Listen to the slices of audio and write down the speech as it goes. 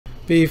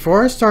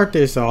Before I start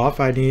this off,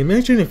 I need to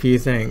mention a few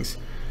things.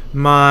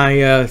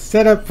 My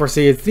setup for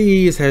Sea of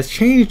Thieves has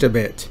changed a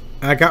bit.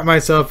 I got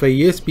myself a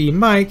USB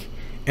mic,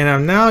 and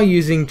I'm now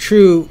using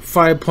true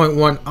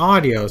 5.1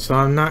 audio, so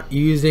I'm not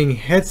using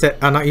headset.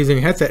 I'm not using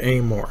a headset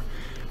anymore.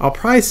 I'll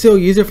probably still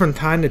use it from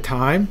time to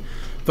time,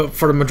 but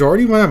for the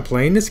majority when I'm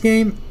playing this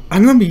game,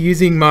 I'm going to be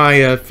using my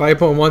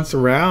 5.1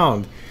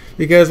 surround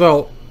because,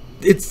 well,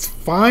 it's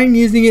fine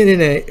using it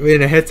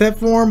in a headset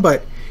form,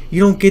 but you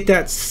don't get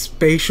that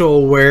spatial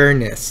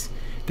awareness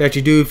that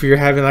you do if you're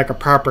having like a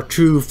proper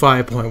true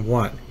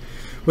 5.1.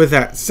 With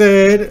that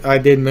said, I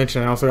did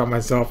mention I also got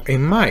myself a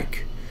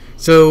mic,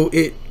 so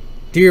it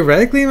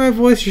theoretically my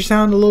voice should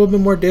sound a little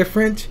bit more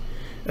different.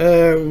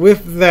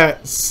 With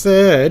that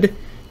said,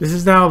 this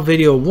is now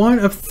video 1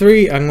 of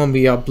 3 I'm going to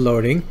be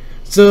uploading.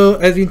 So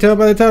as you can tell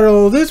by the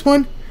title of this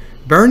one,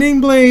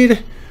 Burning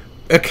Blade,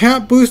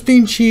 account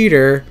boosting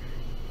cheater,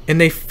 and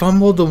they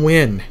fumbled the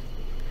win.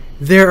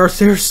 They're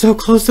so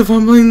close to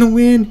fumbling the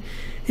win,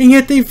 and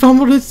yet they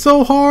fumbled it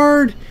so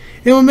hard.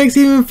 And what makes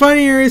it even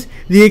funnier is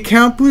the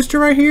account booster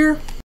right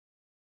here,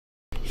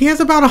 he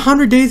has about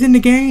 100 days in the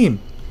game.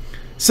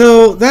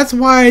 So that's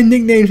why I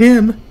nicknamed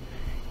him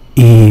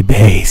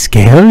eBay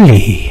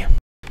Scary.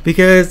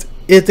 Because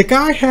if the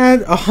guy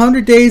had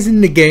 100 days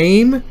in the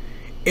game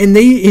and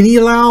he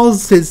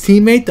allows his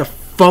teammate to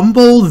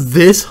fumble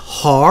this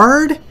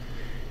hard,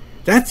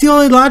 that's the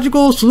only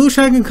logical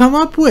solution I can come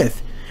up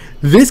with.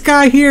 This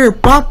guy here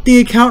bought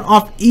the account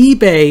off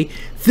eBay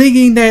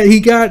thinking that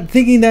he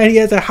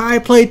has a high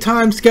play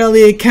time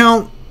scaly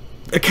account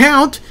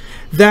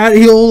that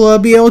he'll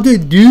be able to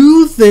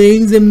do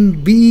things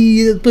and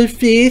be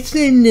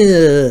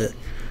professional.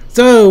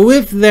 So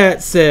with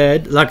that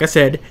said, like I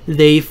said,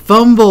 they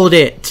fumbled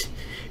it.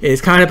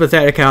 It's kind of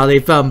pathetic how they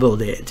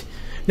fumbled it.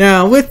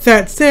 Now with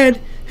that said,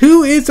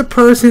 who is the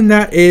person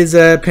that is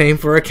paying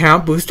for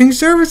account boosting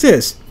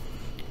services?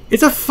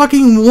 It's a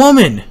fucking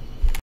woman.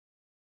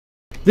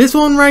 This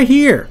one right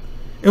here.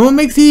 And what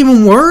makes it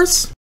even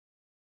worse?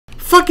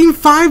 Fucking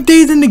 5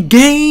 days in the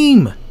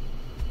game.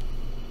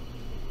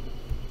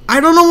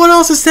 I don't know what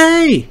else to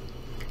say.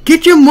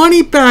 Get your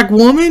money back,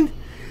 woman.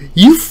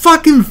 You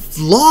fucking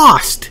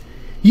lost.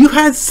 You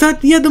had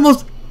the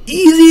most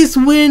easiest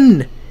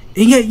win,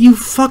 and yet you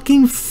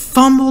fucking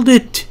fumbled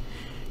it.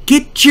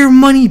 Get your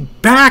money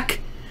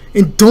back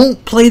and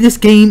don't play this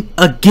game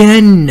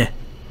again,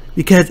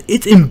 because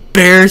it's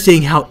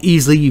embarrassing how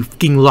easily you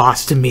fucking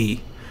lost to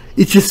me.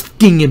 It's just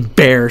fucking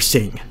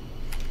embarrassing.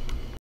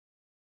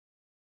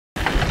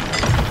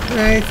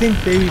 I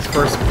think Baby's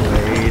first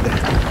blade.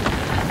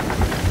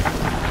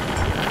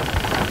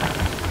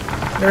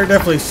 They're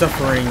definitely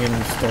suffering in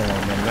the storm,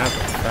 and that's a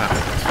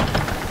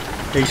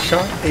fact. They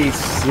shot a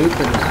sloop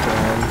in the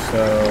storm,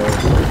 so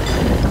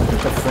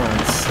at the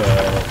front,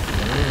 so.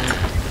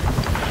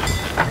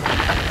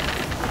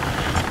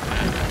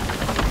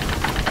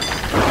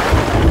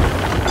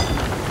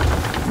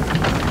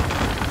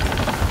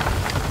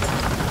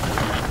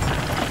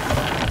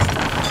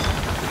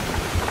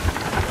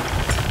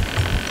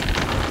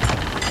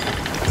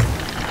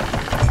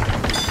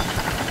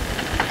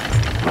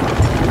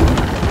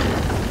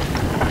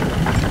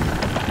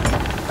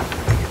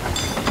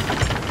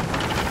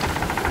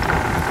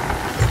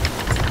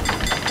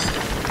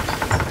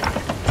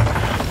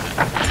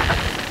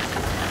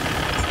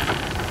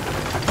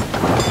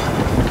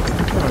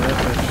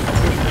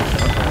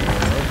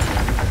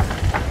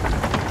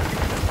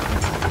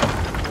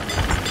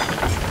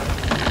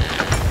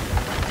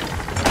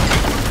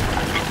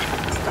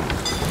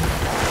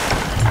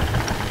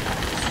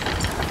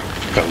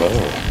 Hello.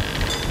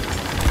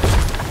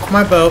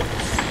 My boat.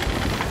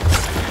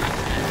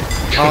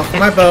 Off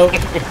my boat.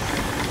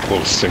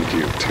 We'll sink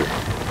you too.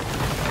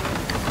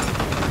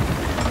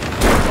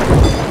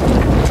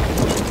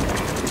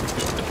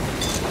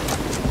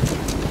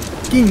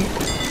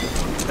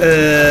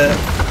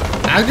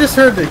 I just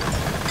heard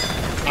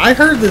I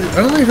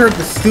only heard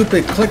the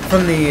stupid click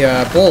from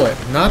the bullet,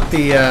 not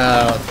the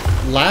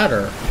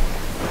ladder.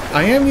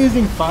 I am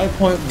using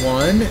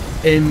 5.1,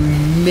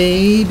 and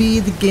maybe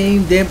the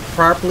game didn't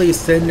properly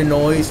send the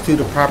noise to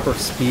the proper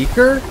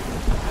speaker,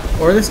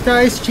 or this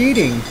guy's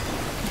cheating.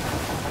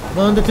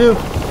 One of the two.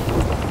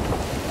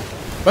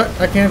 But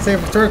I can't say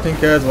for certain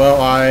because, well,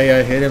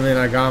 I hit him and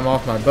I got him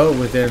off my boat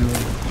within,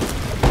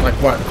 like,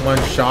 what, one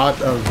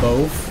shot of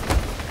both.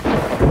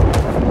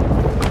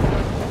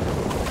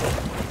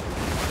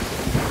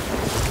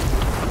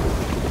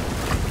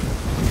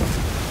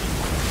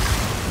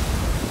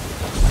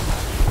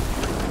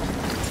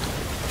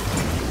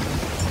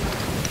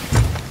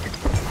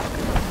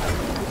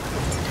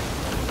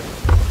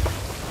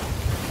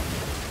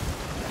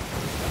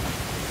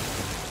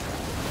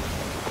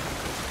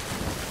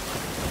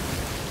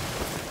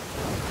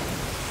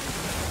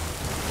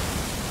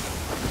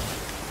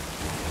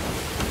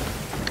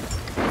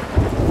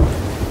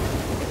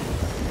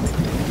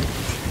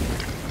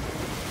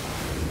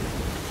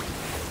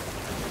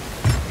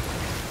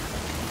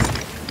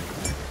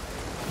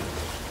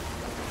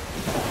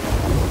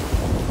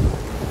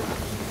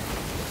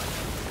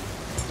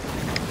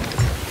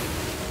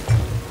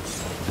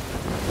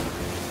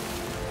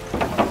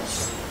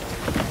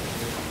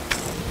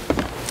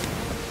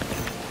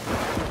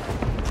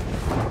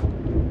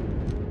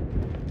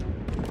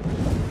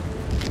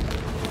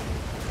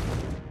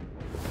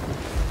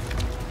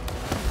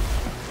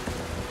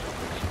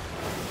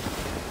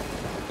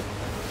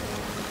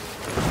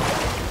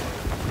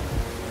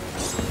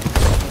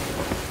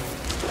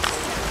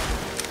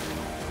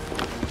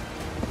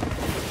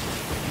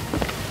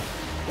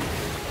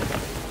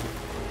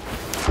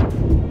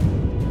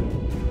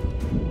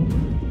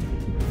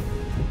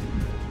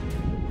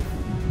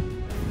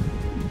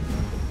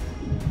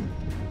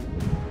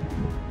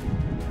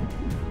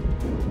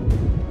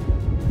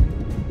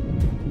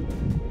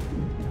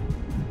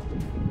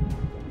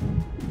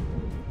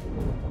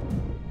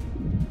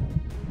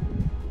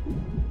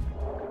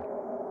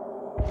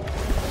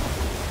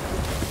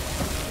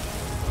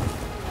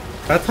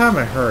 That time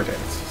I heard it.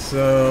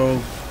 So...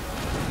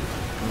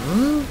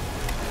 Hmm?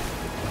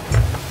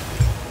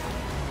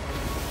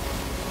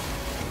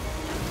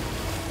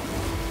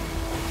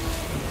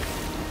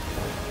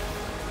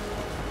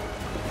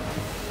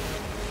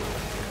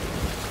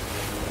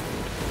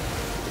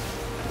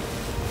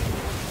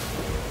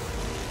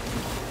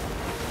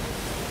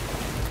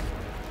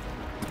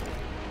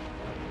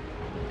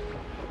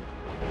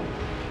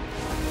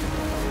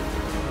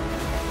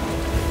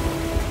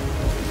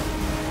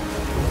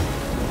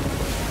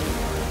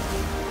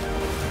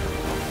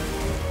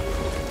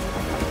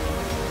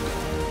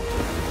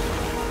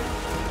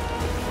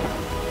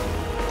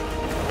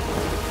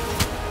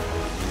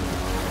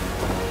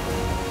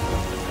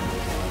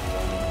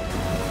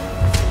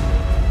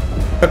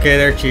 Okay,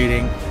 they're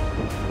cheating.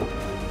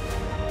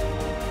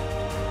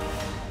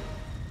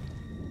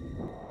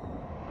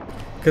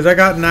 Because I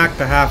got knocked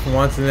to half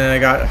once and then I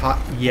got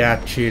hot.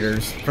 Yeah,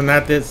 cheaters. From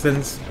that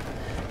distance,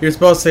 you're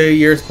supposed to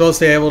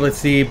be able to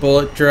see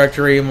bullet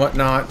trajectory and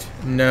whatnot.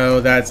 No,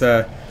 that's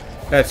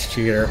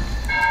cheater.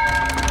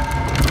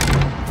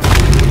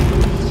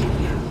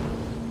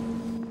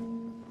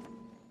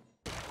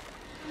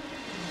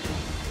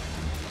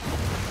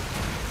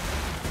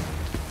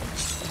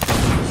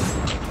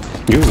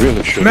 You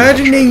really should.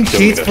 Imagining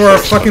cheats for a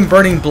fucking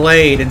burning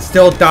blade and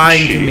still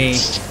dying to me.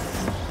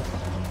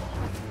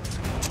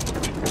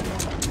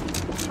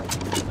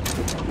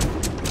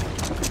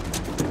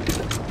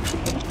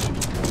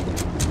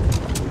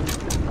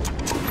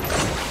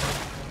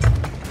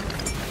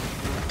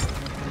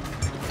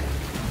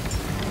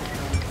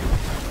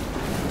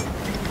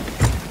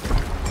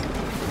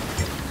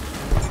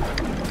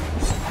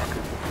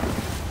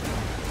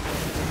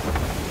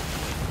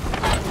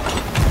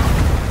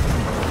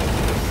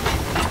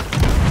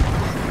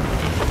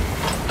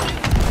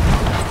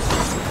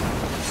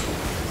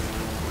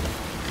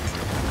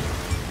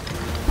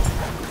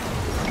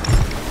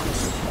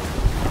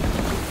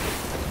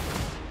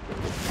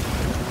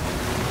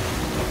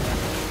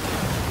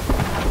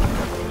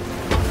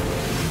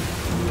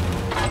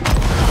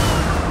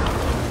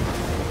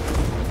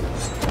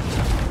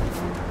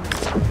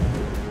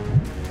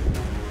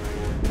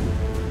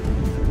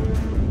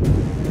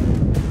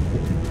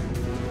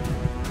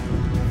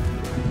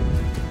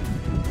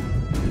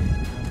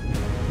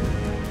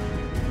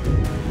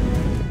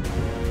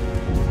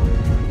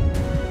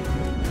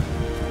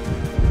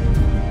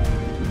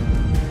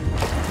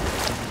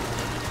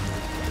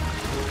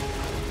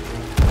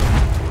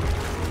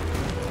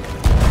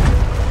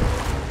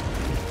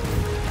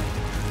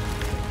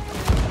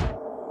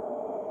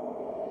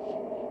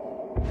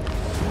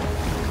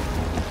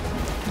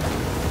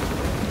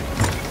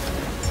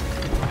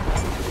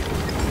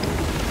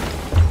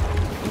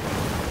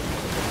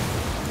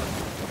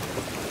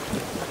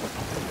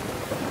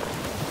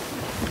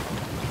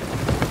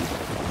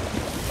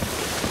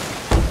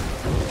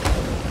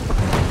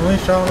 Only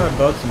shot on that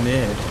boat's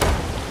mid.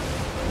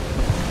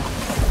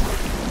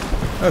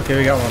 Okay,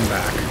 we got one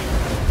back.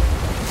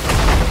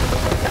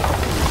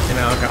 And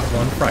now I got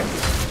one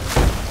right.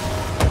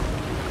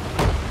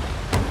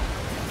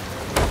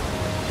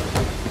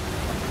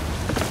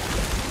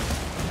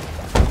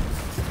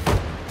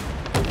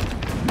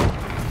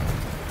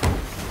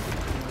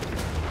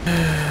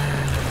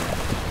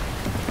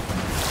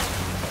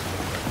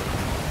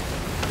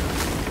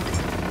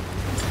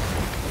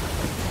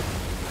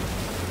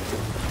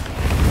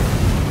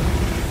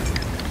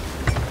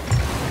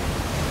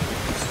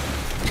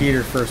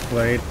 Cheater first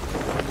blade.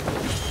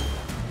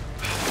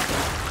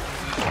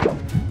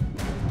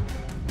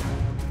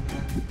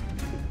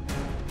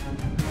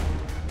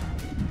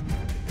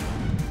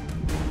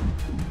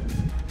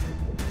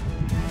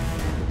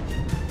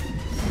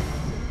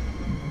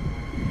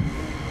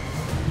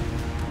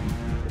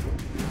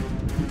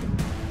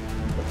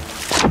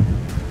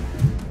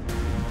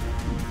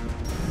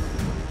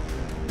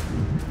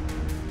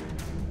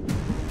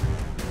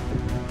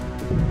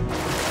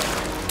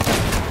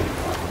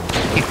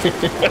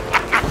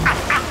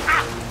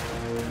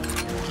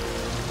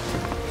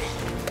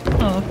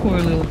 Oh, poor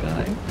little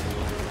guy.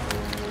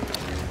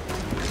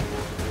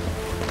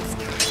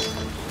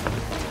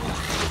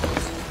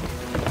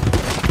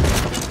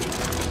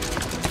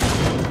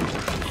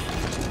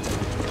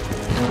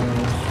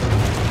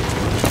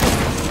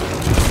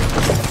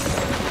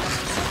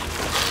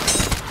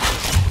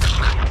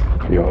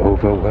 You're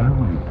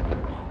overwhelmed.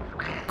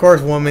 Of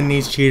course, woman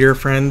needs cheater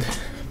friend.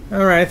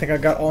 Alright, I think I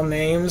got all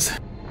names.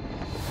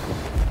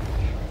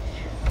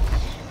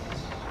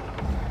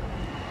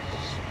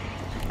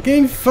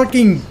 Getting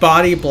fucking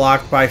body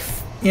blocked by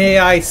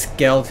AI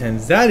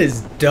skeletons. That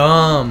is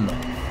dumb.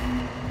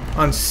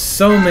 On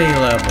so many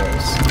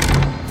levels.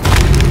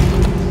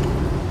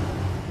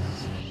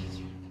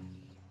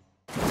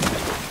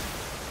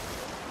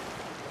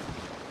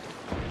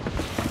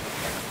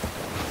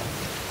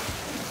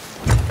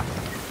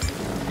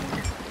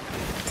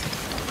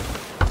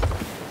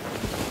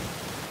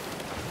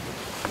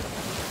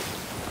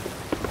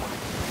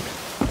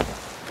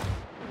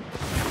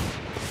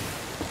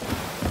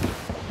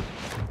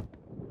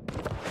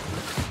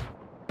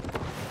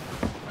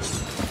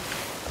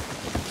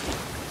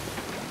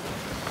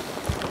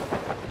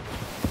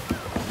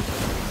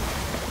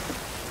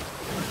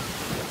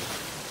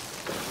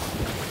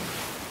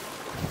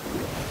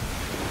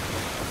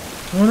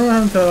 I wonder what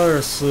happened to the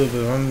other sloop.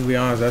 If I'm gonna be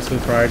honest, that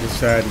sloop probably just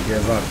decided to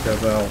give up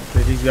because, well,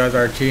 if these guys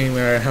are cheating,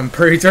 I'm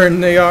pretty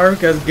certain they are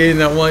because getting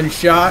that one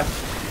shot,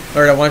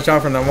 or that one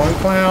shot from that one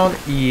clown,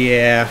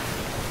 yeah.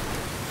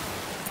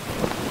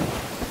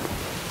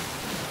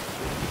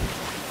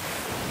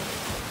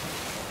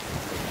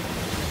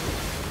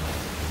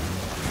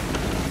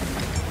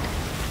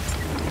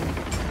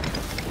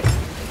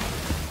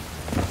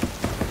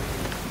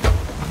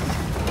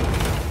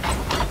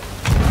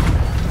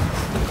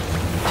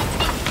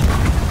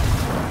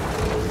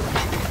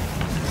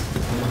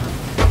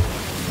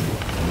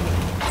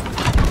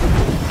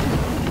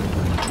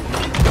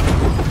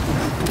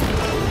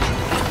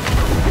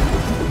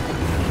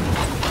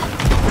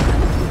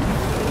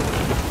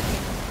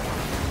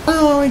 I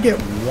only get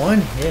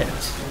one hit.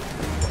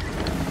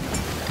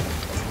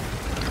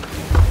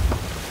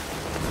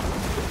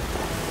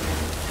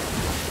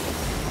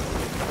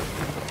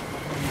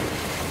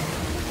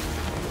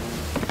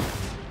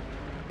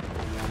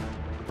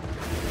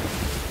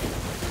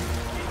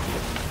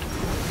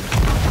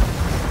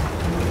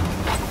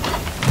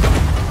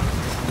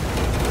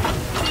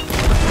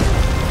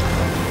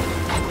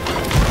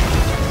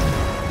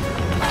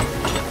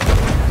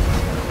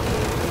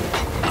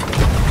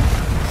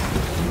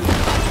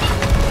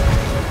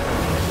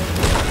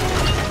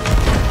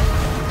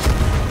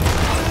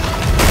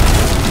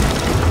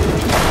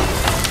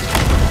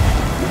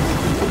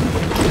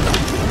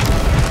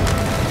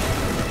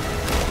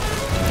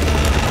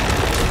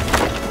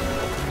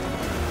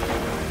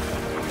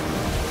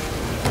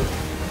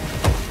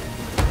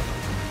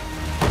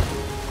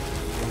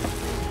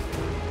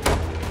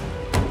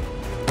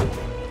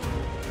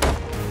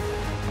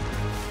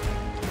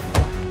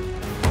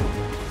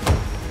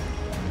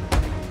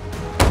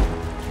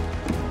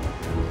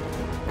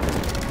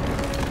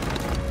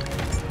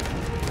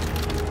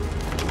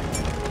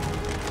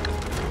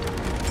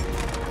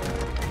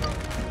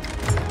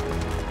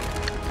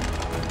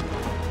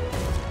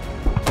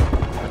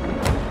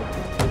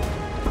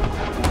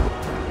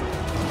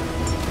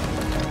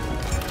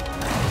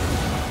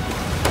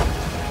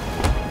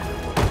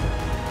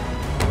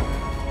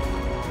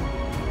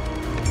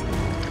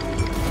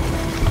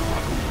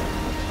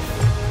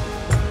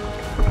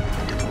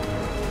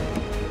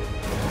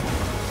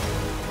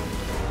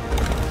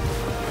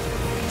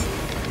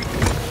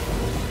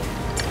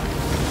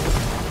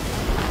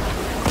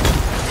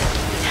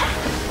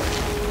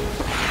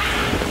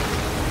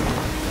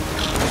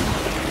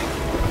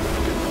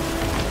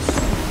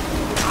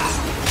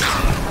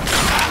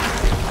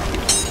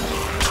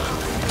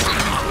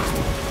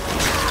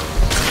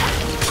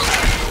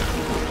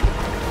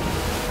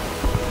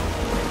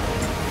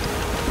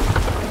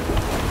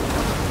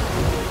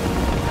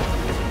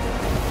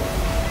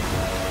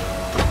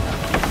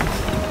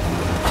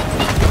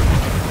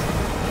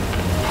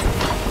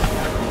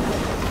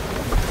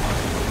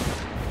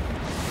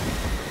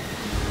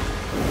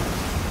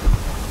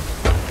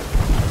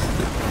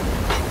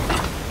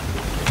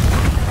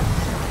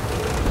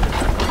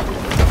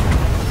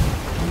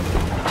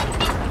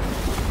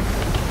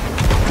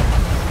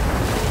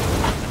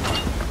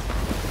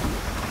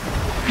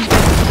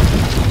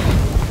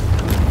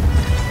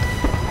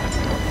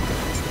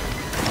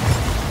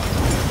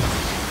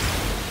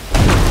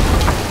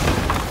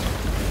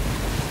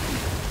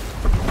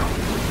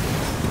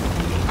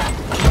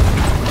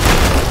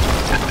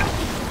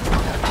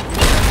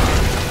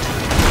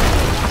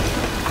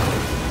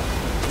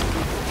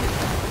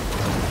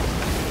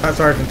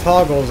 Sergeant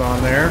toggles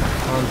on there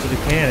onto the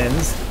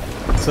cannons.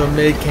 So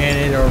mid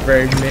cannon or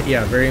very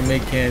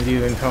mid cannons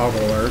using toggle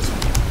alerts.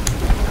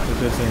 So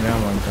just seeing that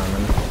one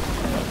coming.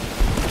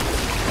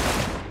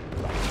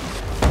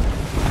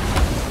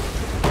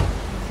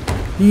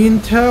 You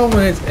can tell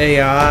when it's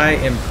AI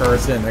in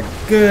person a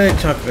good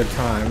chunk of the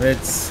time.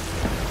 It's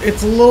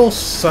a little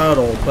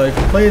subtle, but if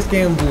you play this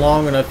game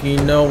long enough, you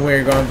know when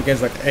you're going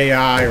against like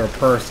AI or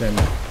person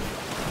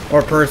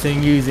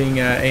using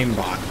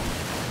aimbot.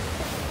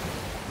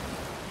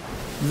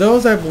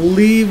 Those, I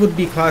believe, would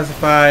be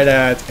classified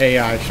as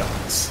AI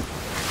shots.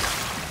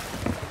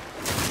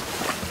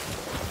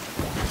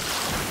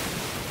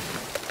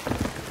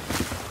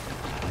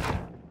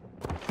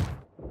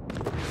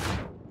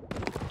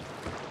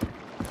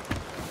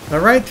 The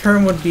right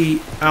term would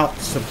be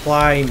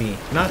outsupply me,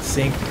 not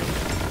sink me.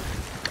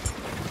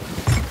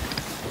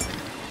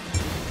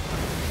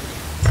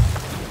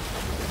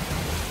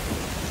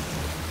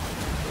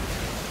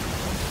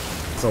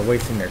 So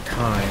wasting their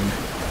time.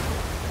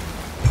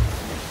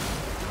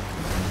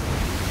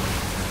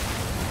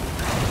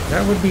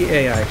 That would be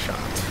AI shot.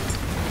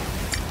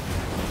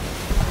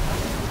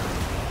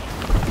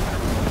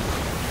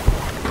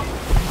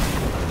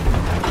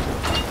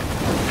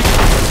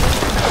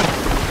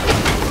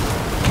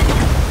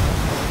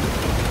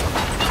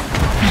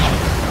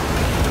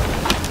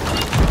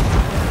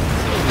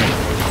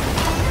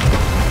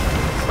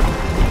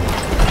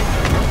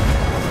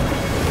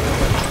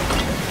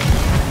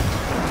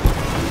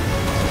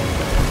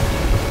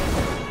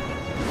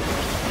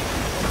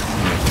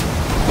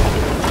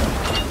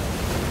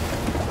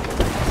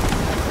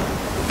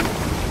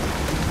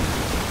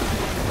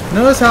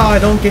 Notice how I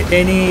don't get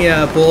any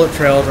bullet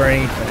trails or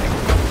anything.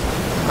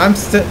 I'm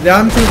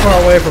too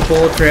far away for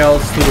bullet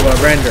trails to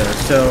render,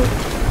 so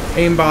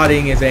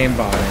aimbotting is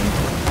aimbotting.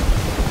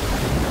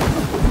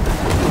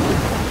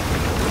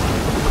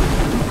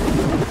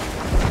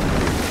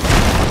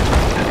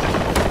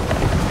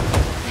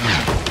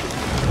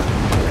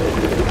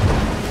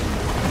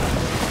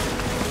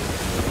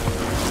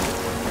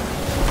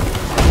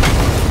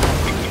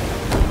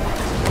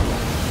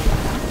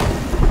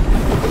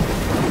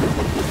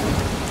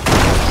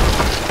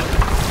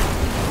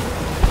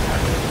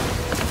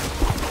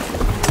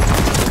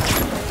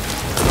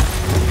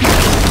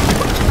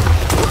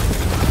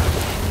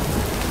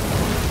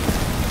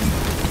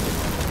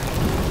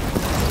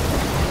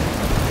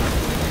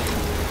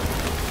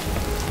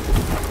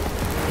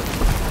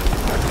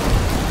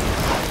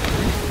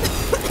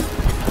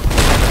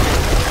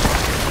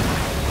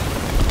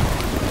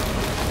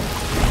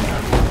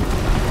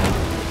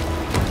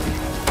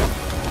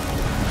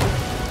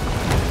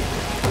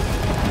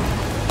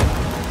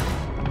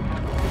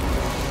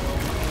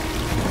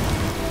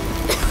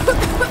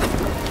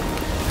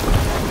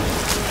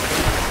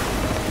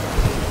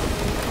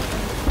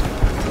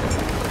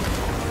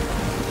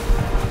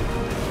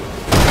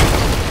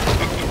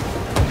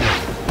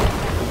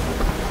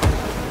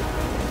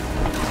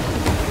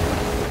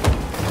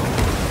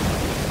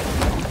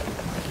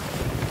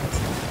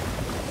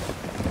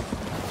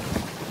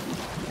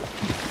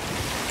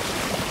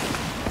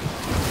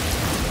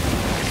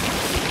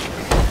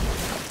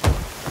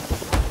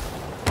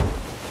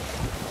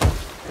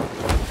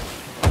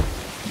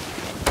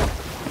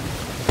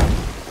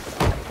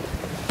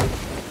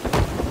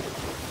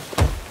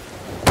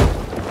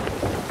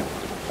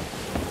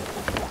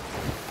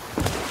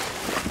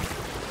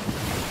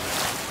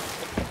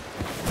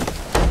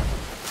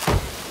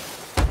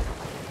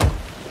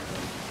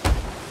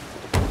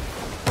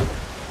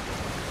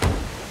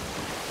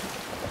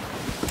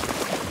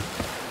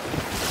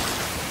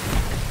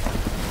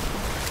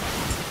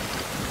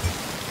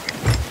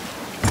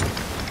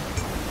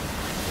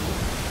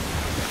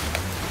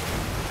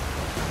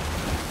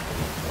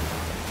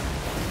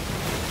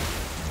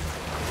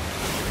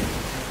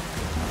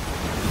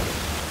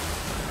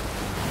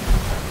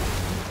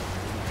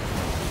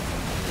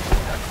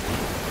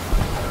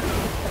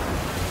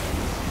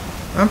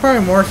 I'm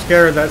probably more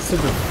scared of that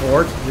stupid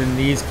fort than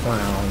these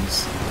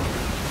clowns.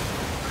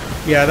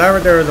 Yeah, that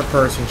right there was a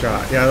person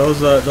shot. Yeah, those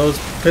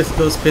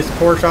piss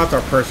poor shots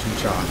are person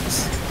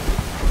shots.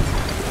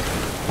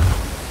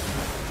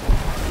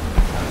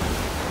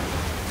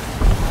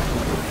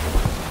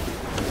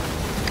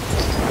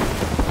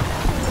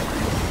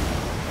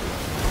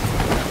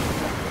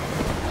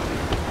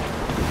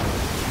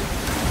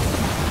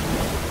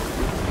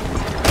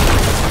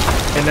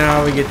 And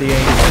now we get the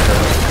aim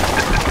marker.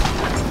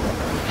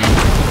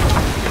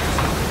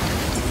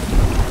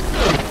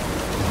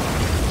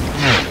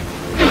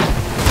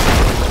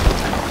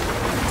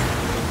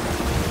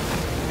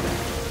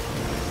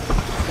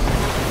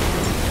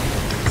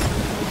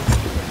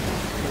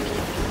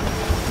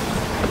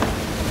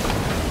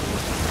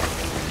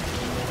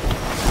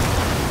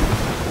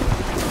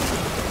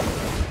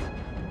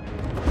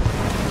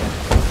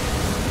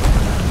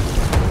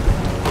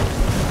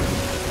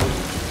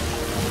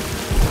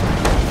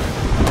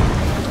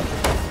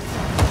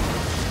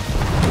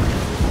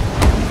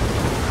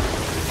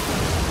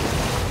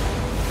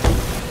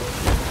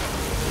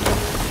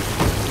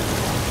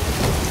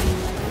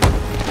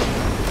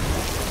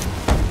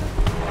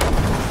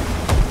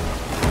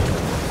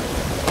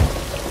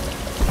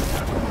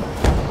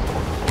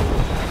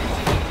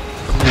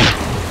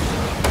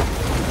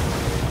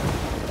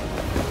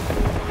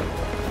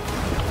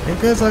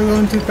 I guess I'm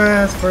going too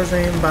fast for his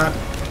aimbot.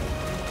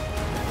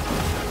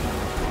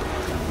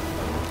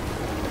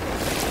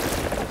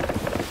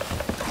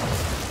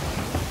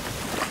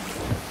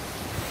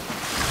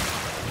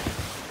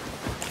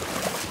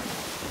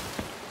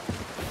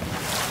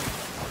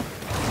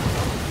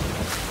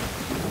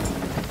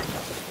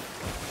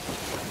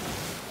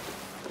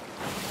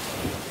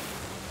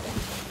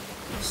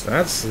 What's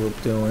that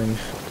sloop doing?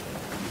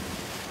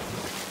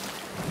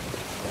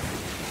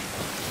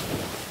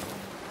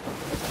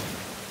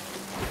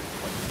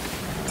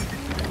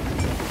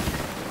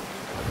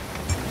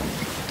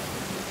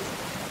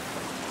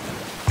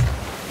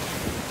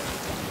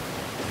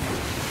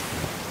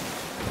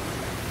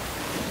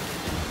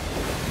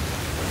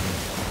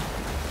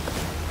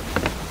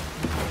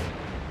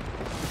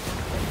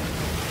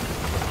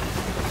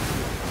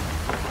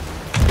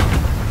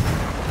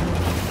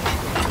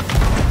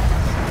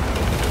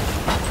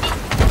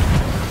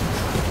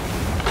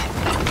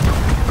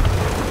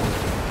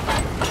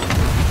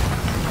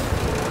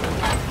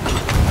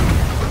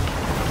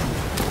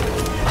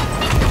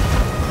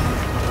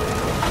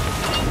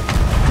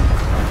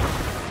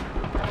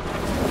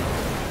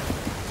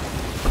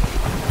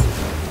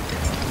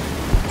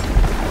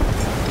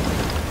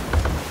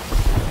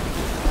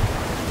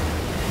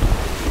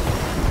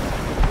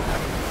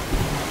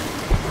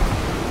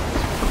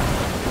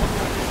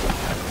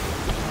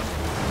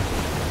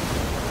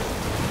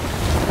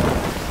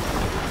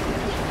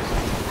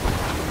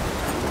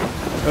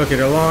 Okay,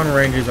 the long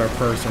ranges are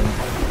person.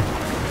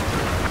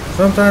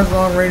 Sometimes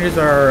long ranges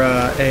are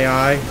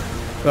AI,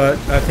 but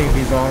I think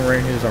these long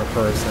ranges are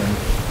person.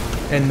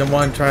 And they're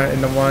probably trying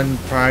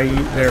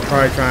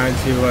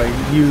to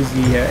use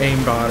the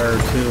aimbotter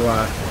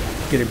to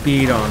get a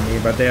bead on me,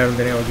 but they haven't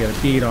been able to get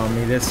a bead on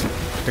me this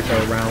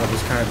particular round, which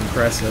is kind of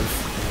impressive.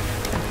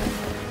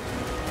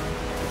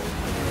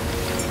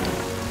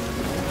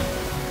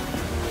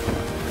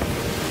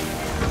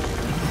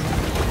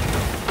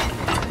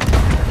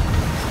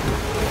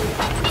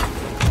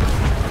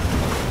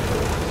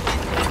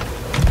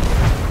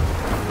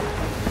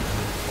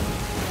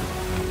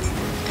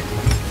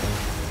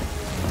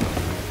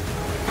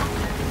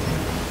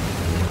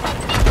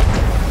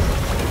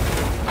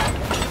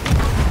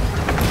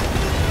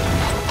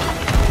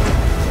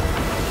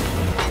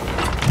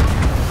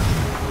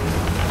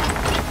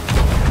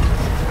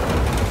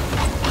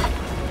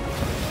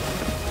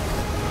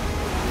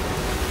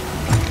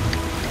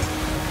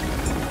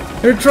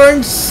 They're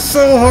trying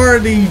so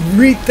hard to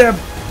eat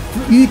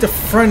the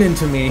front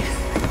into me.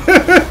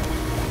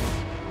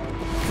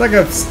 It's like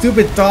a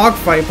stupid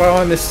dogfight, but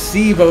on the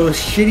sea, but with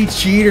shitty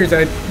cheaters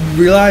that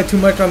rely too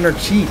much on their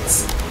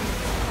cheats.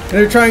 And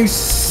they're trying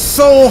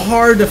so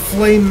hard to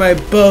flame my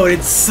boat.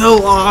 It's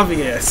so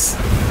obvious.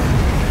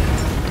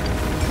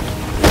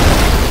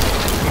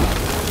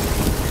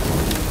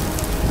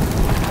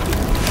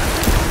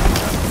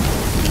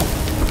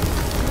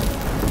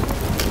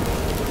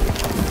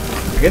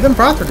 Give them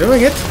props for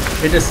doing it.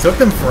 It just took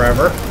them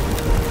forever.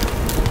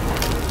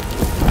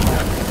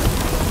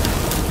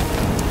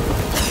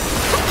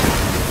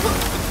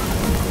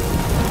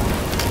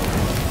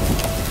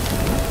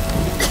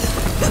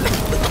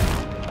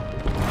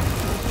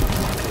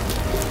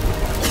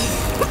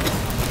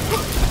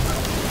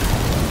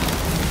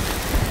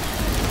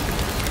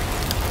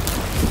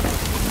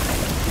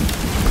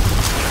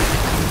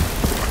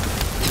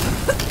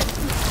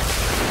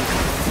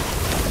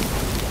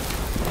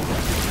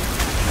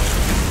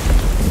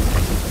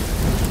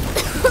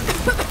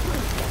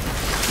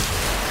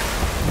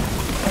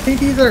 I think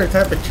these are the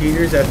type of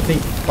cheaters that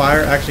think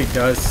fire actually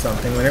does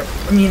something. When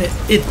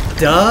it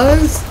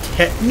does,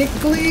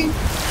 technically,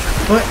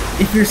 but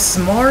if you're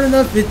smart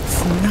enough,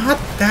 it's not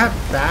that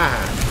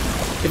bad.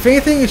 If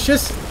anything, it's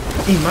just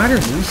a minor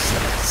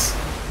nuisance.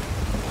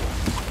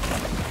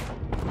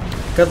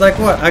 Cause like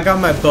what? I got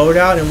my boat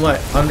out in what,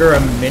 under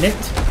a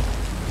minute?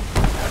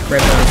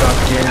 Right now I'm about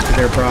to get into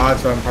their broad,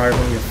 so I'm probably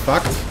gonna get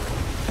fucked.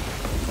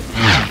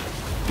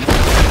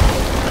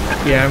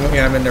 Yeah,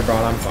 I'm in their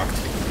broad, I'm fucked.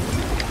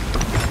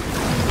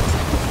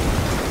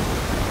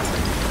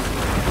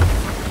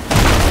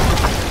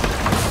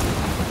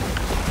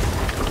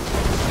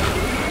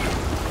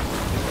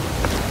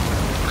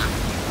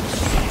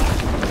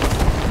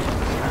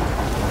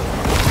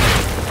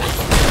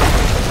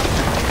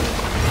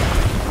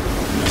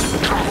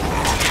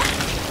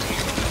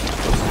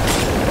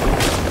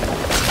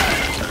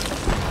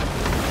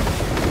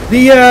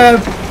 The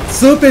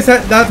sloop is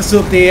not the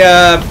sloop.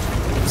 The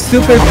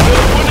stupid.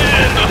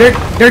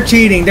 They're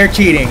cheating. They're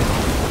cheating.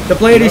 The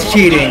blade is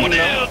cheating.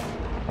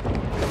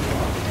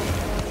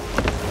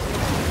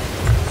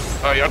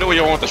 Alright, y'all do what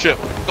y'all want with the ship.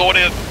 Going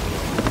in.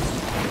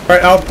 All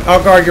right,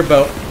 I'll guard your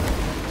boat.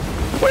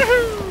 Woohoo!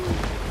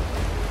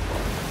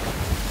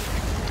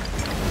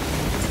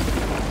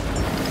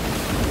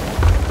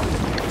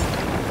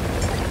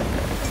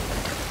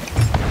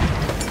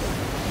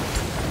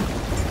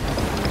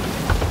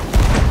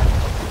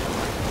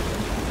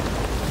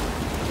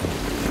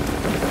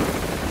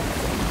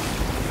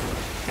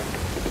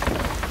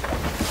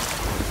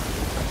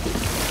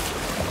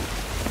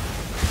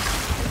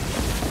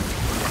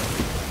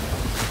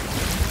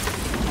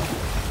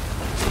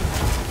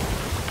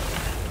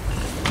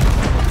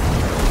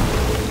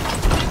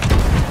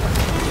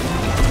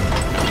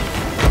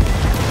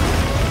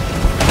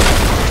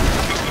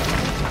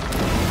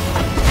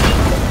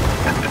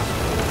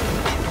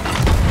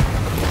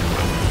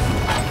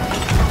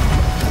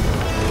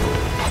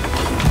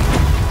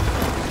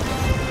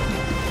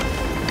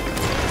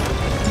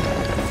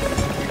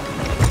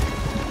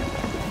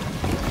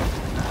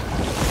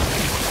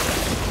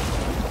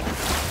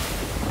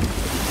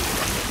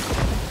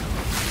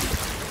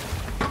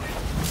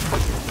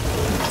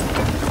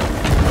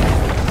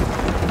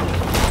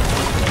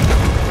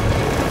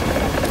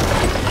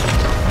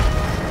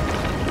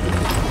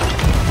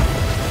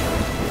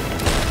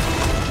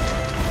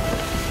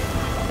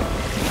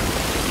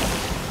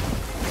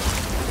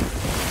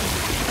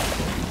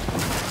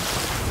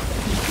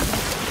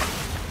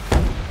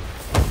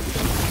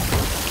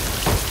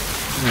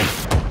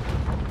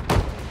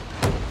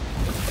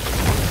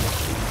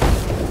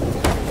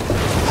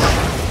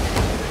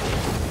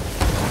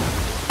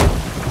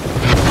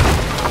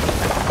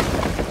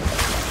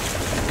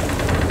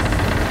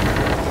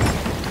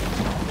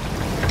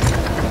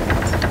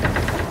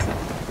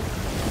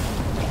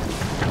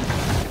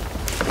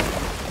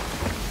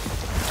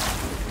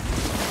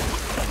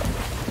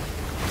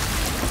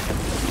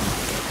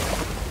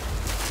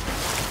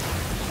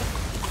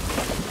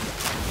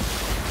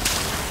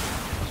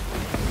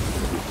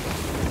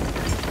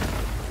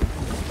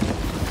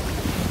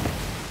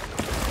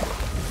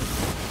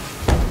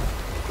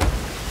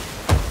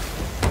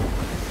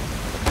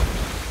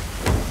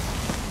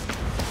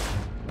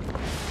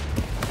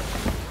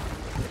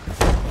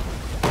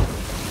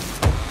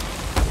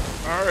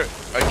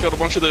 Alright, I killed a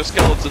bunch of their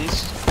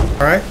skeletons.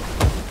 Alright.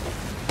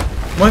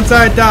 Once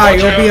I die,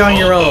 you'll be on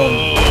your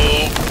own.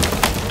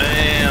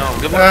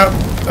 Damn. Good luck.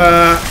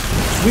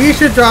 We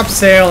should drop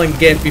sail and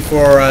get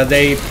before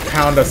they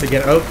pound us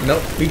again. Oh,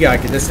 nope. We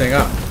gotta get this thing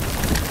up.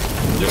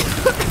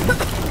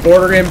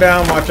 Border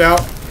inbound, watch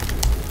out.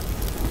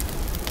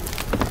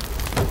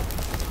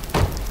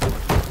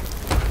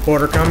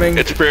 Border coming.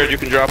 It's prepared, you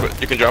can drop it.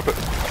 You can drop it.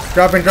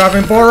 Dropping.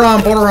 Border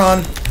on, border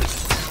on.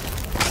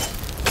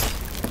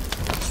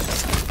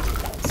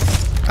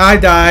 I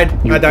died.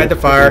 I died to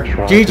fire.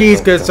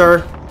 GG's, good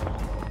sir.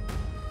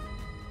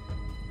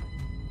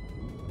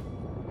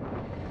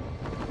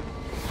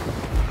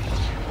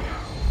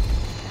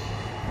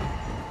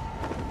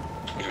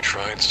 You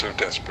tried so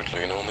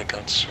desperately and only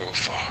got so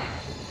far.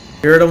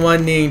 You're the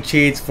one needing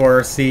cheats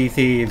for Sea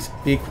Thieves.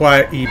 Be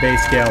quiet, eBay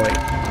Skelly.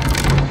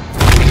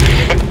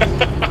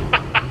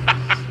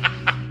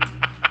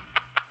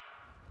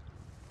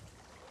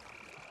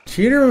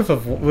 Cheater with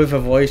a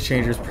voice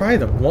changer is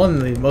probably one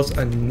of the most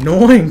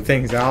annoying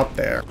things out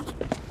there.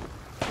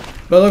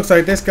 But it looks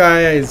like this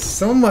guy is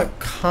somewhat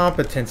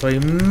competent, so he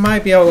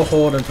might be able to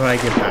hold until I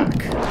get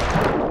back.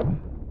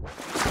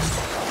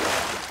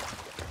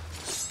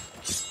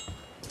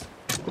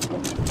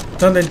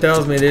 Something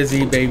tells me this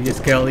eBay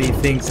Skelly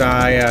thinks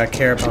I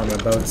care about my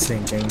boat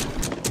sinking.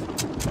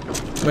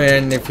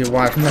 When, if you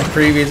watch my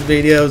previous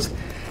videos,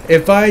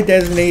 if I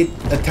designate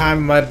a time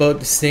of my boat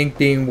to sink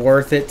being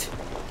worth it,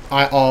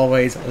 I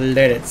always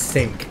let it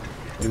sink.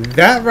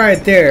 That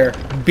right there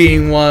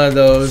being one of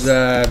those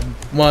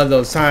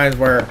times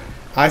where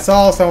I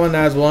saw someone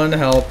that was willing to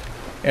help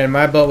and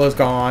my boat was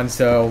gone,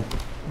 so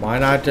why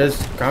not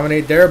just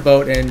accommodate their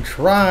boat and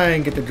try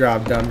and get the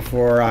job done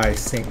before I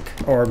sink,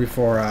 or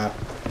before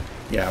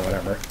yeah,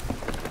 whatever.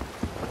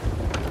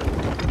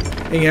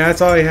 And yeah,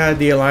 that's all he had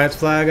the alliance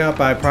flag up.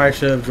 I probably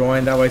should have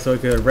joined that way so he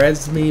could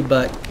res me,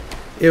 but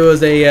it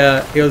was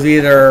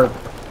either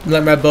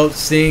let my boat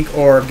sink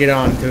or get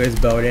onto his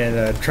boat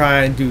and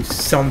try and do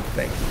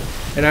something.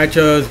 And I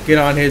chose get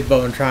on his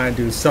boat and try and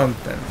do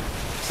something.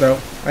 So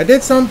I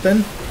did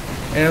something,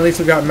 and at least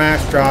we got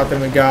max dropped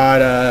and we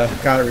got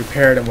it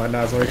repaired and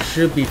whatnot, so it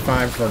should be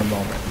fine for the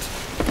moment.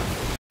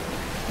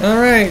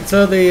 Alright,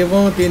 so the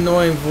one with the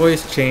annoying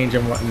voice change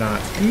and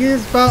whatnot. He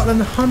is about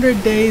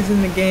 100 days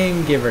in the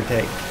game, give or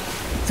take.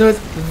 So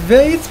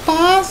it's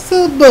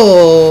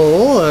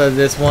possible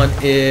this one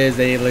is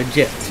a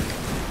legit.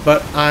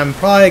 But I'm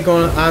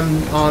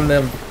on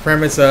the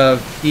premise of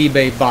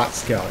eBay bot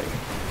Skelly.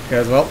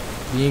 Because, well,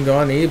 you can go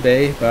on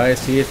eBay, buy a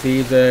Sea of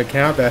Thieves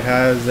account that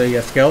has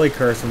a Skelly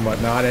curse and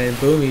whatnot, and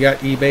boom, you got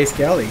eBay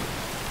Skelly.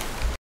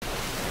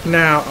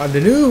 Now,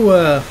 the new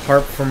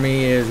harp for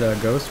me is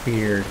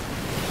Ghostbeard.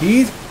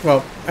 He's,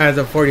 well, as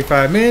of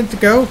 45 minutes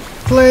ago,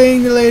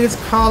 playing the latest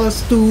Call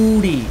of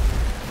Duty.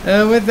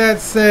 With that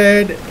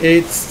said,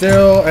 it's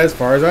still, as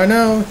far as I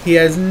know, he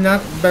has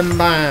not been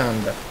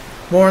banned.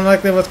 More than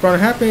likely what's going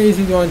to happen is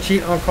he's going to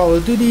cheat on Call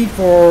of Duty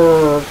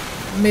for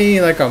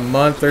maybe like a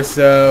month or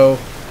so.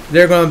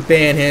 They're going to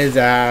ban his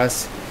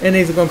ass, and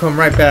he's going to come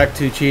right back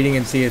to cheating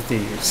in Sea of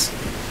Thieves.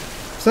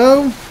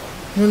 So,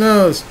 who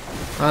knows?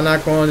 I'm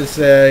not going to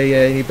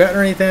say any better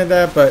or anything like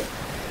that, but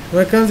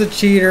when it comes to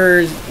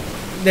cheaters,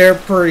 they're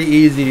pretty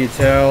easy to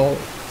tell.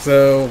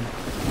 So,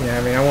 yeah,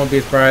 I mean, I won't be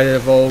surprised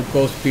if old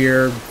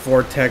Ghostbeard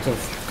Vortex will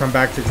come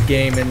back to the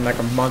game in like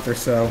a month or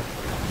so.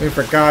 I mean,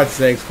 for God's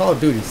sakes, Call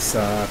of Duty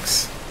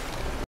sucks.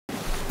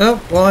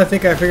 Oh, well, I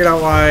think I figured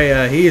out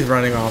why he's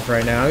running off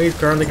right now. He's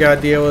currently got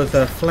to deal with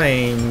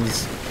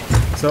flames.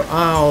 So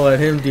I'll let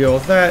him deal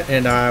with that,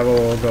 and I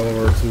will go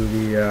over to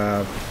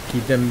the,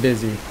 keep them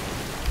busy.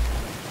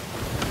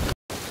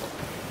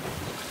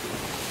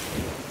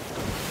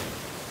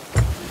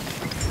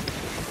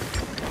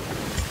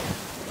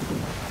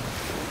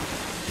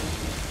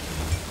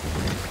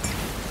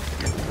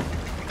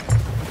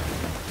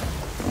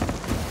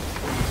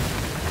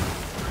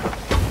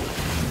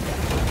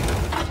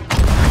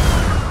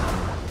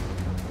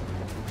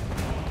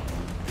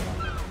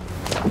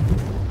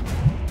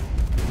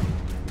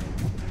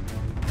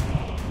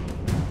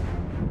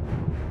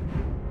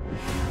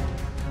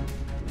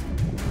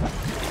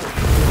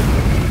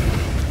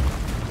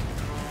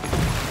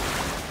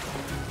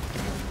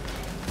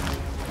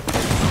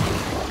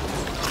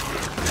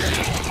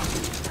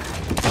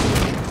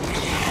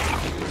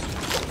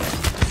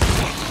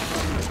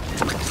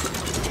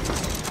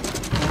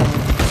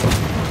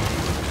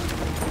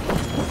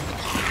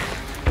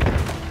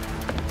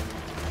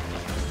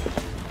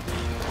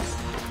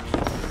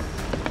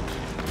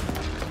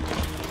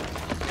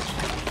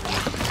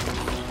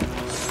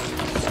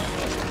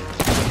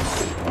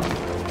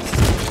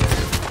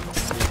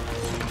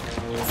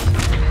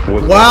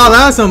 Wow,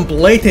 that was some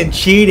blatant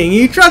cheating.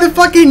 You tried to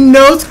fucking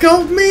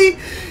no-scope me?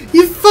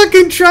 You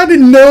fucking tried to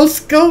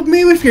no-scope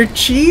me with your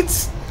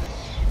cheats?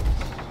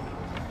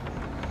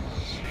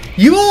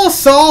 You all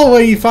saw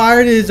when he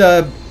fired his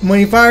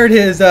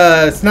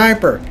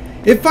sniper.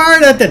 It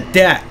fired at the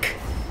deck.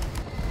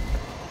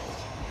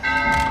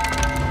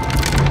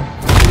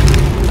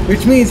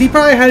 Which means he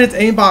probably had his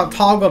aimbot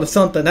toggled to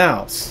something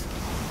else.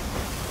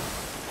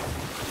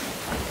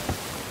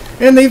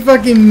 And they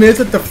fucking missed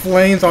with the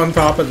flames on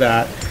top of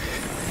that.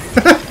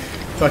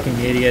 Fucking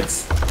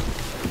idiots.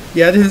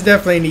 Yeah, this is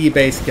definitely an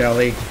eBay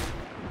Skelly.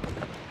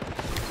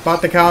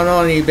 Bought the account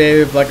on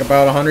eBay with like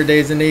about 100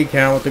 days in the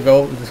account with the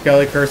gold, with the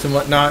Skelly curse and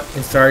whatnot,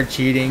 and started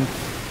cheating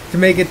to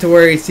make it to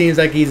where he seems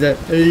like he's a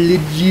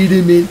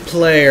legitimate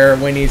player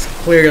when he's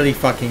clearly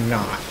fucking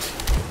not.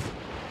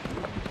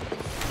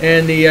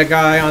 And the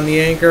guy on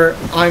the anchor,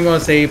 I'm gonna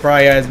say he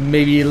probably has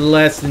maybe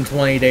less than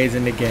 20 days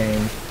in the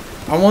game.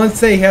 I want to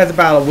say he has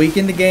about a week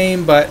in the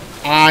game, but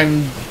I've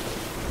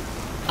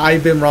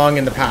been wrong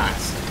in the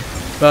past.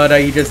 But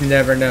you just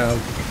never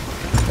know.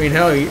 I mean,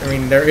 hell,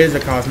 there is a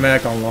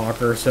cosmetic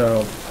unlocker,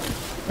 so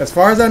as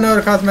far as I know,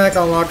 the cosmetic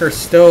unlocker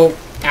still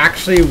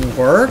actually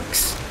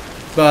works.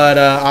 But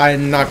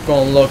I'm not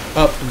gonna look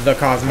up the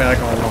cosmetic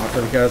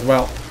unlocker because,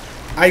 well,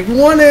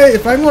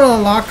 if I want to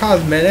unlock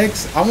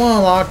cosmetics, I want to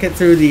unlock it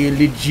through the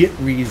legit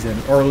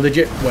reason or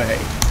legit way.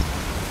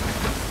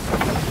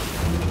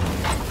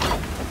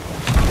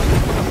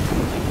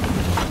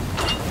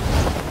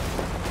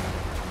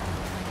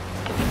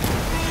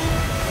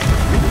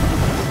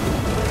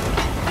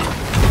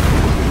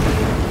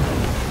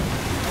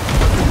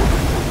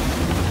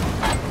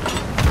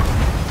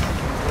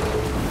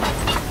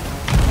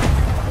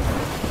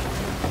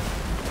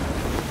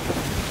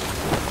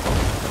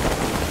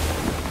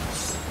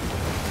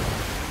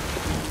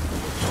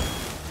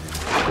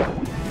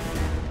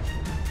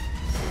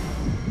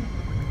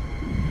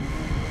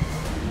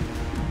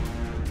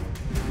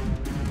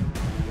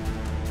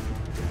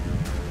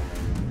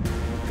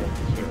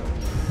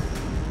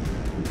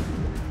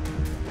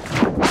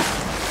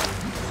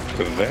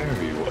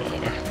 There you are.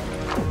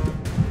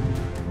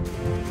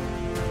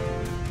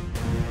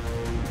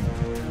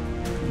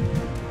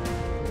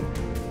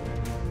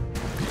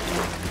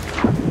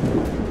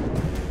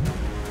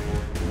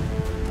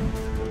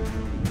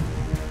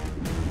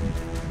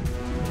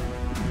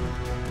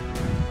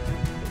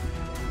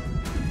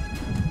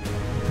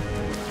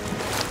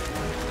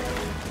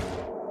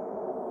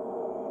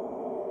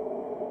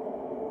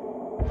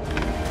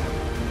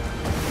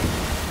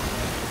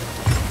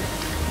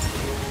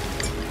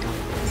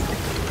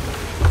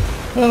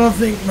 I don't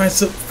think my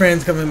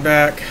friend's coming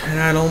back, and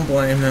I don't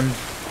blame him.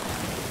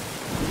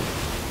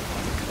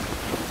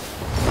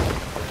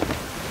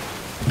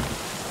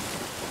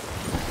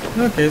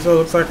 Okay, so it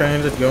looks like I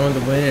ended up going to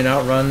win and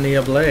outrun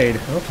the blade.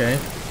 Okay.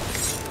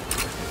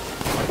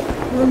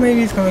 Well,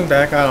 maybe he's coming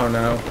back, I don't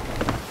know.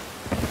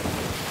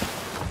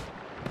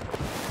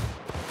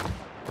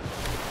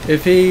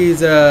 If he's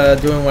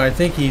doing what I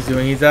think he's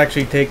doing, he's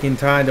actually taking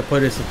time to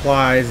put his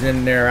supplies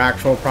in their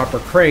actual proper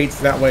crates.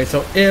 That way,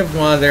 so if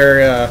one of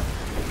their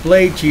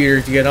blade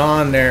cheaters get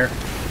on there,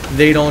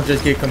 they don't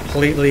just get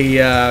completely,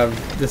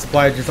 the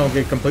supplies just don't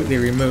get completely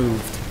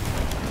removed.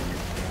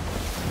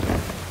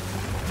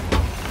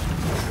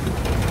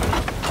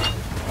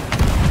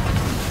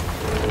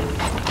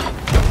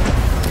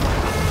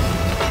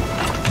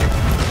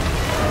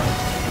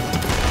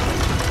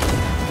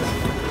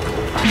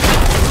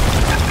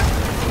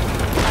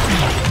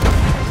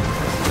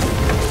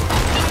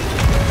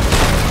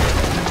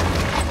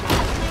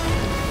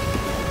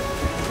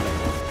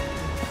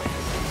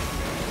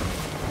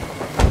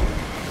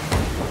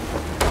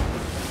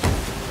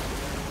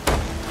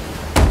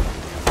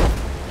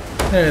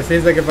 And it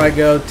seems like if I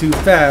go too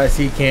fast,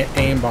 he can't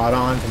aimbot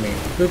onto me.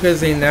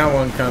 Lucas seen that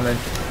one coming.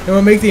 And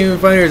what makes it even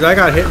funnier is I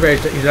got hit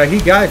raged. He's like, he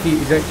got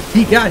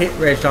hit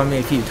raged on me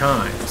a few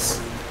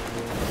times.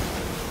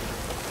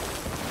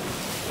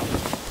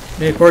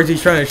 And of course,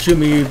 he's trying to shoot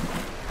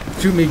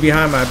me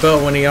behind my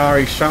belt when he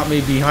already shot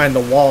me behind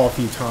the wall a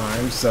few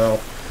times. So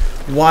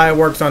why it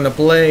works on the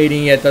blade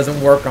and yet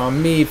doesn't work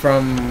on me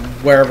from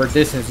wherever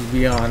distance is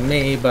beyond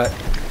me? But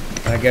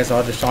I guess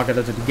I'll just chalk it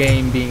up to the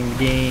game being the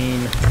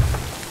game.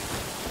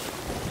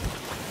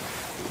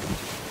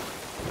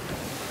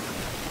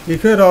 You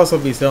could also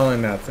be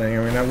selling that thing.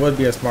 I mean, that would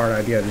be a smart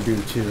idea to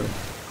do too.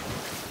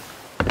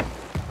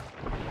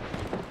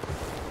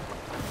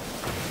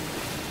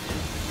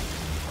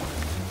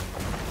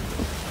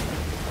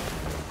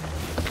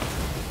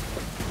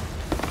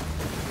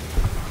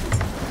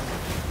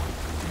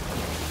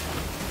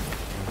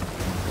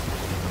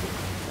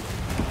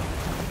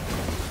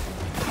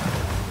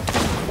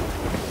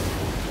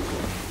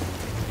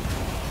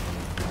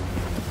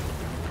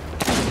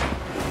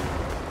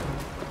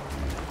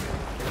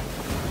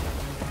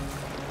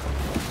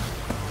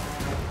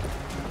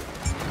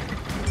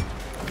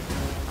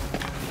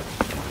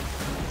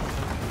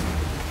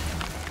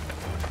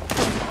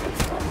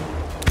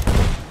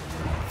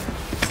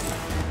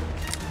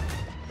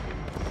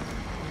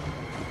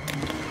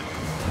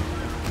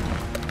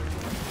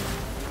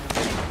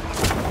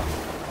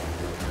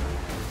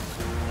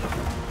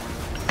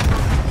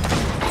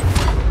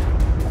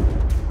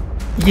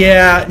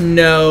 Yeah,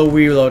 no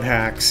reload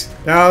hacks.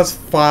 That was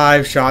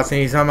 5 shots and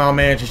he somehow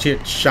managed to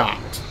get shot.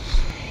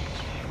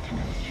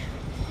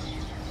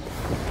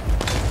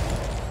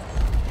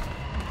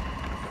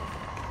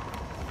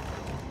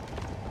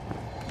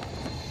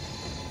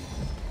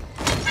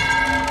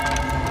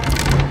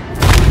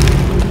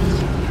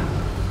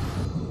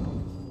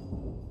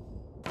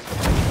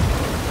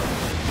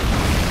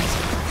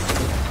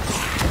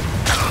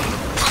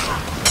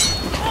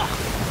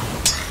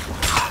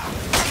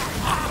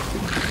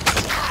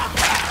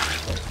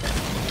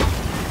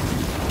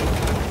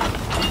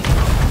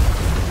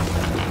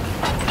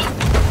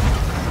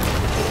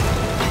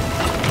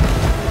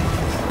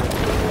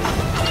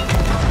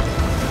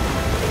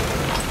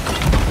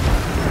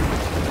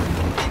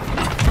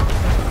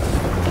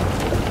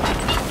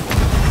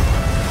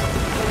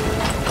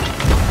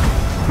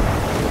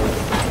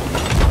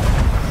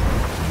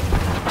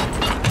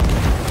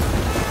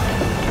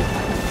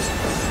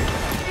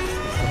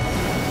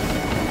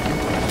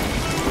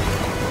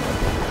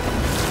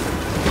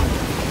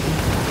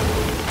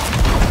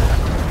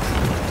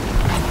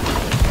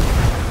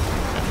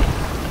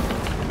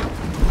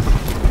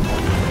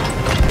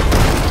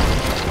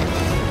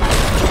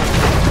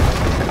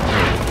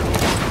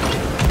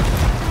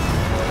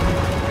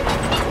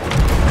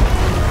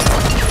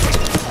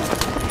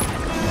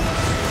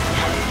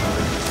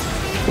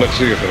 Let's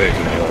see if they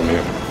can harm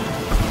you.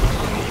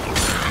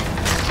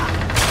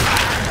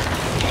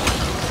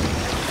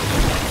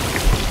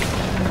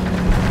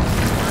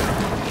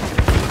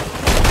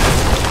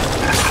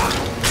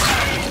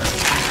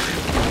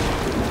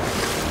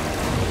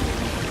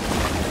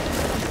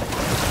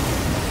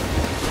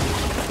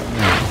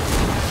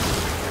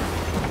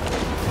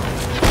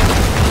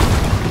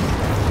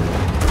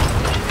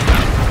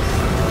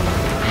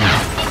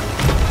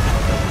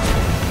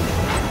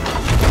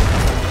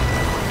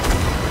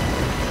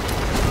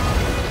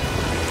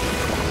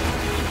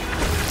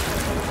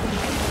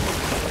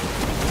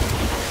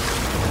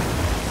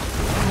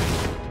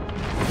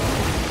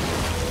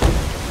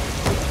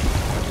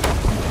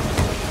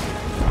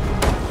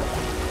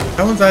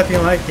 That one's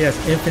acting like he has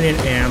infinite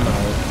ammo.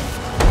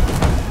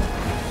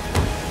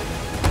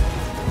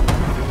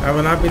 I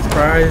would not be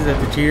surprised if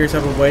the cheaters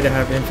have a way to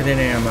have infinite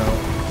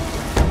ammo.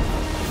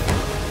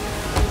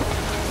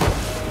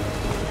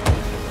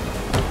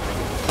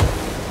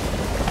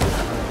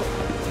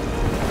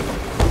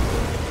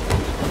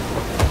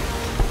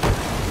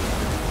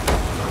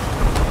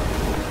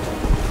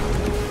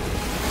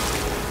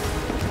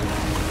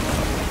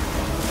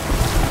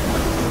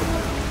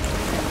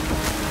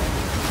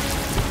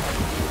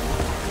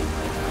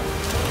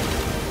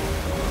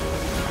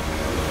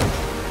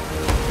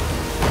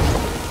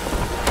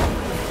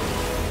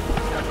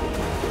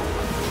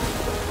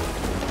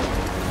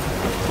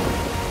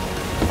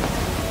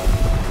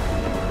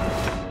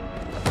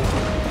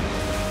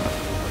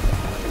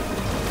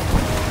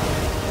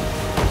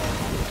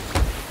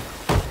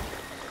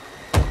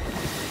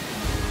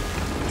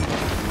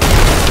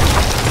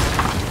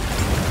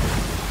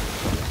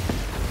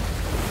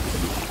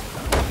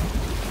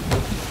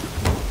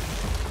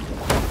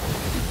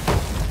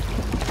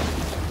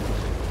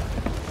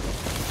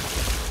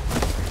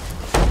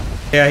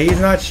 Yeah, he's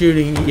not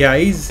shooting. Yeah,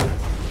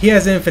 he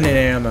has infinite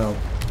ammo.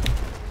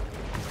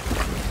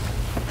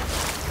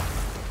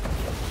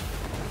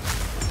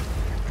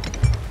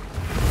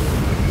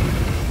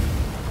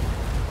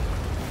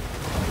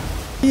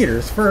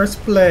 Peter's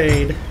first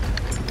blade.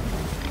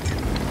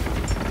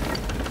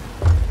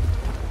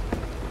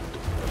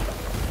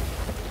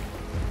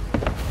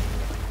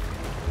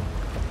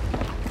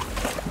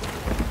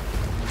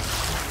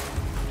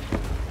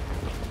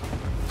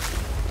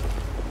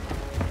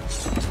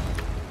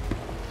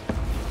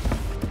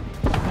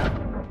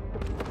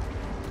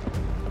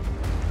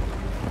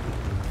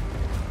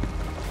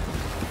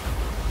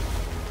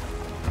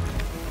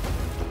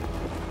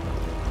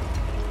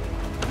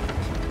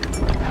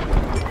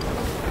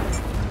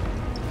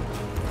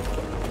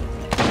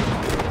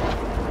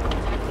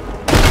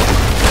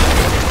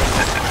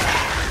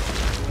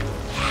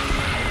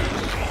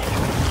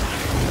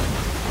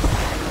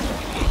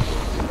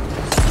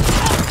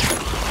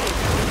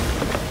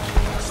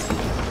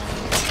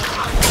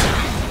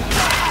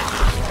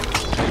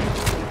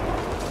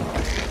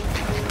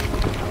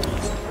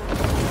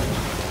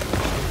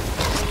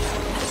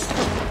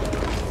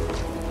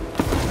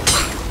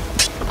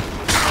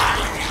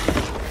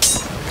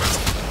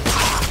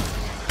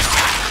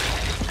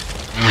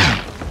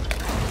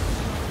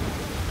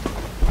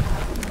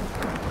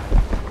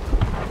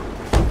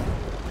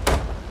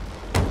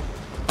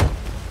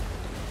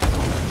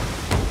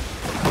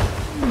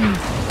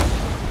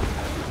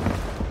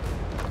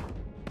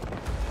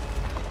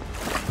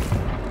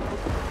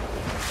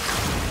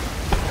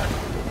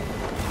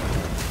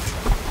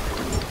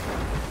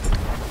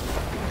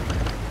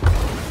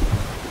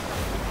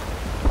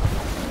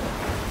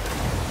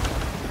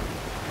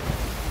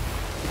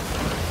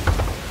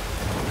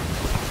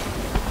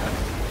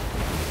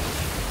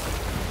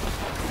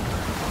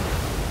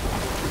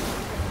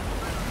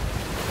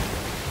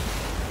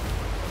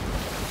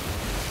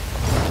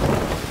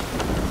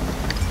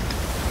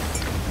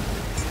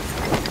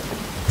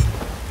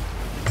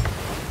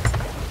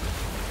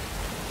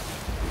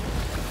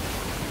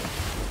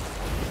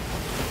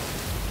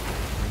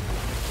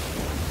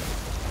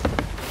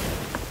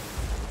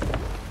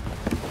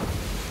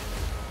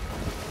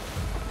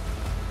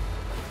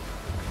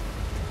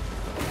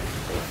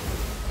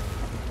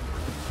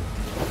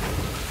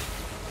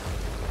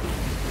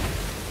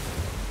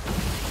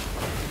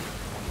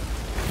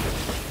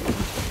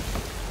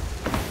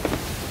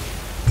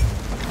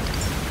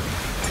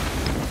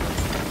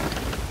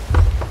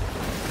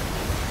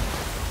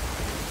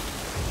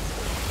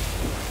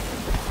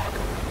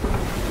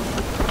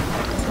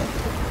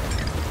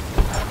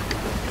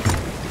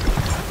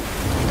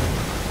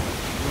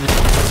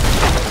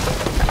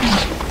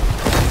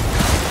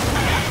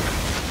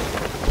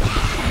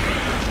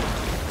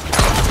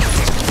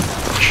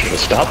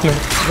 Stop me.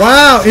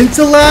 Wow,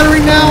 into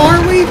laddering now,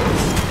 aren't we?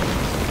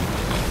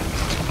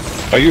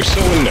 Are you so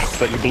inept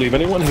that you believe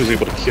anyone who's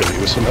able to kill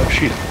you is somehow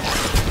cheating?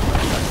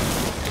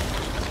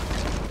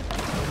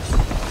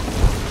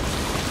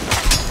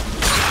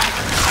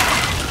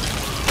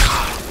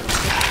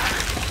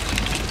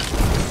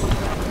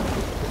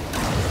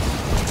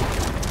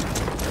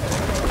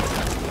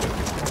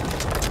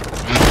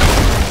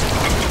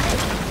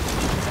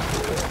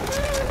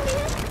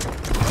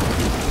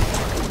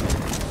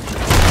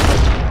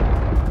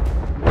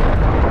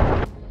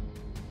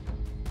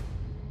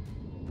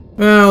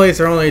 place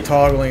they're only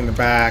toggling the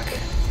back.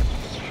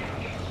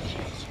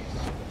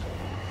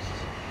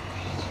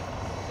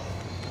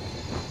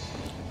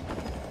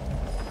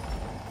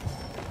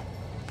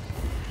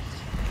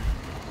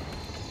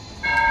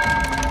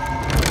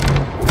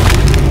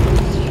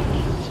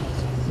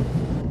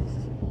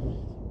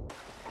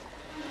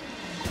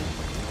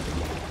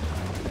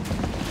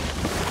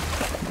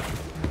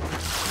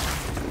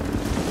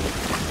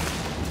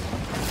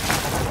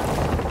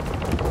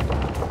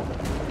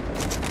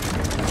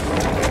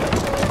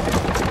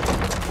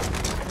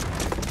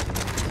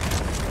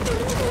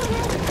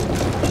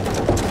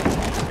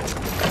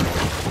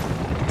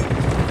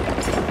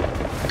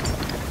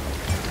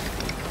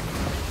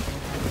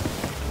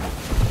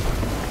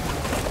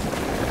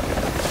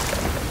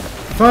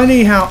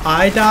 Funny how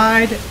I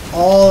died,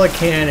 all the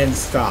cannons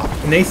stopped,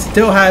 and they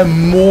still had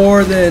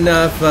more than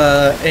enough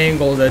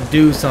angle to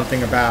do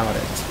something about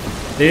it.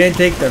 They didn't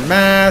take their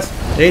mask,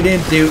 they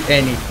didn't do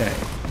anything.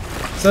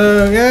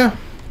 So yeah,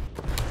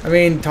 I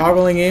mean,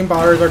 toggling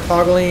aimbotters are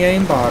toggling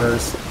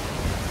aimbotters.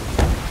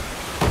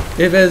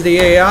 If as the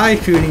AI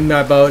shooting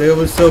my boat, it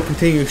would still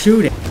continue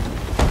shooting.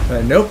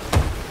 But nope.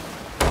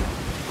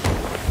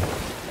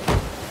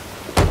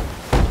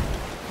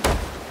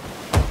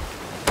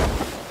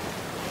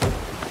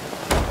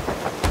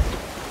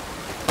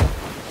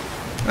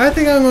 I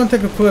think I'm going to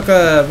take a quick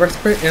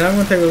respite, and I'm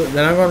going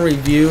to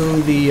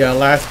review the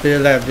last bit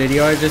of that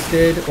video I just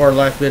did, or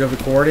last bit of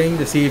recording,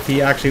 to see if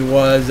he actually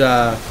was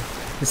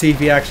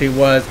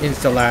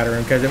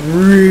insta-laddering, because it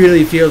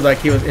really feels like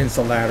he was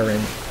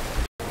insta-laddering.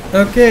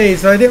 Okay,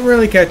 so I didn't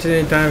really catch it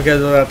in time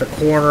because it was at the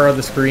corner of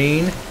the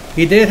screen.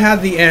 He did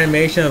have the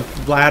animation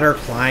of ladder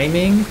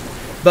climbing,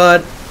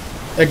 but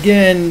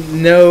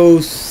again, no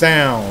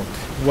sound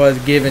was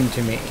given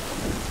to me.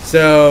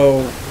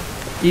 So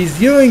he's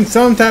doing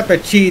some type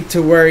of cheat to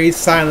where he's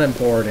silent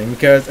boarding,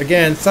 because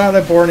again,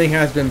 silent boarding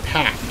has been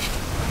patched.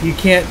 You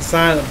can't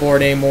silent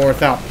board anymore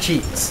without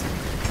cheats.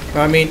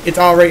 I mean, it's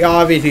already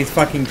obvious he's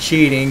fucking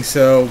cheating,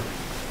 so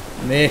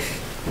meh,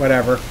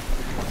 whatever.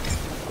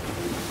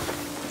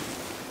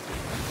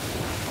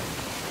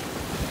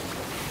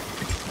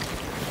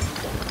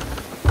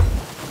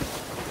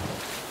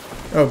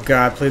 Oh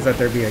god, please let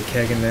there be a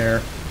keg in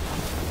there.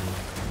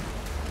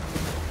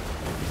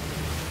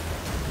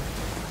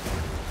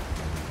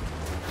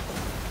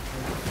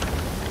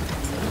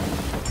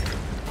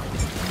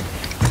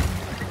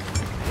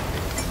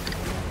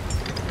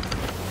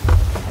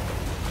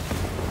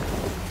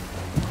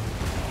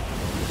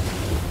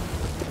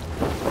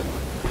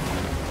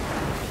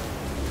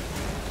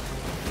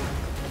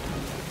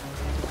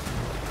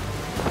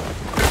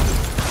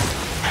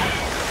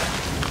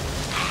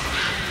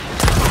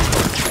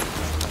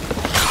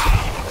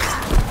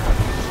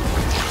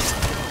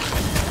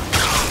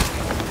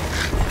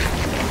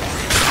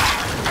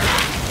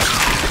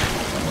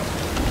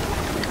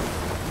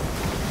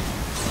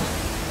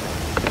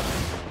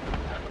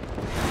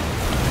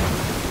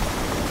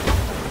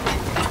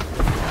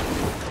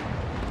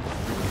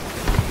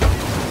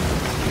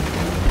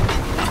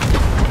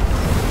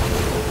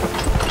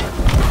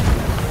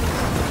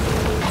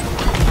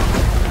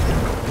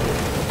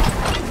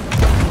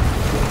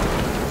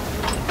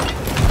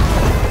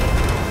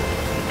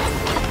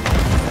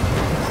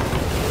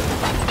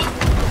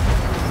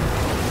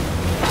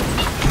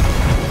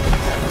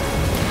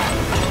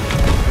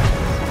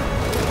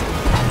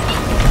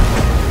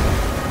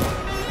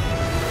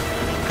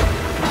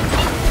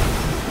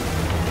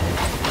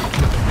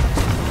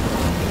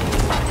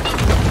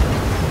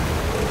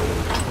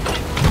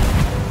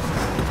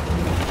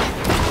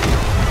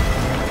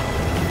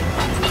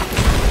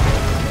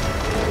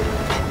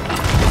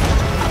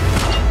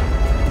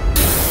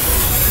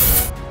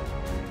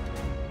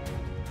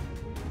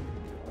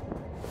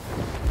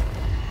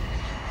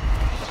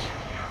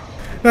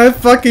 That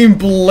fucking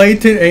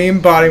blatant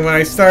aimbotting when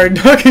I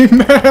started knocking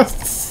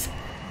masks.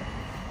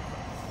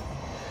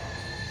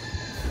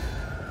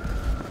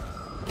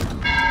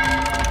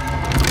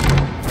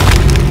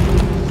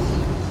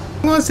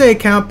 I'm gonna say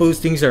account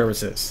boosting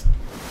services.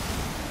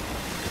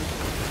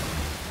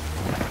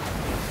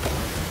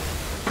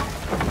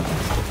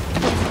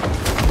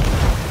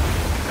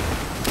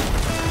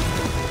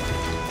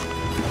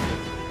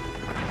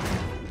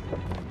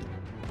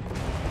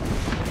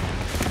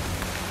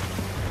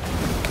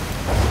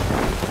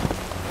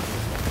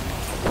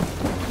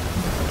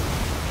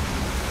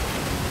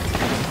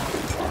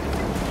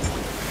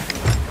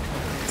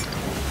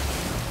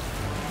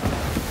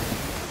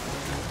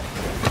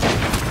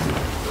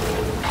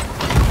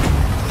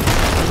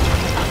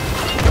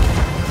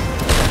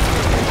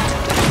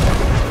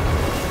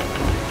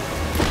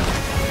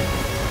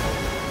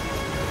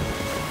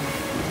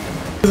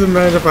 Doesn't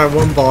matter if I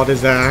one-balled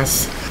his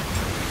ass.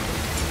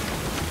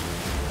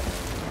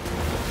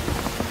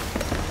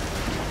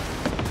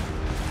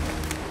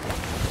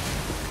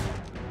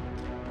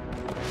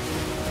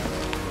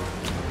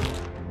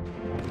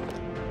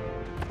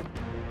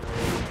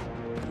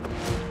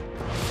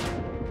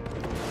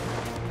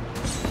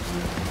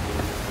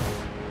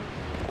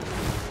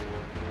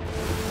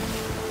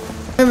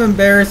 of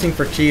embarrassing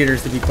for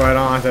cheaters, to be quite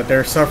honest, that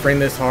they're suffering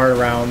this hard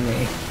around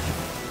me.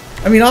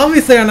 I mean,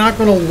 obviously I'm not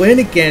going to win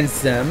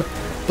against them,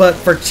 but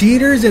for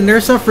cheaters and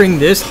they're suffering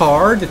this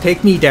hard to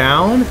take me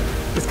down,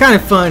 it's kind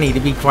of funny, to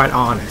be quite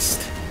honest.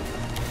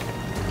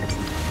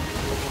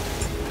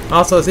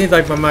 Also, it seems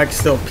like my mic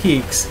still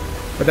peaks,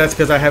 but that's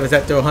because I have it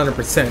set to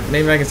 100%.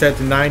 Maybe I can set it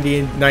to 90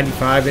 and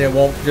 95 and it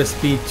won't just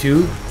be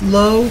too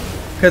low,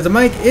 because the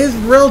mic is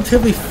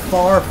relatively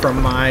far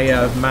from my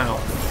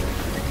mouth.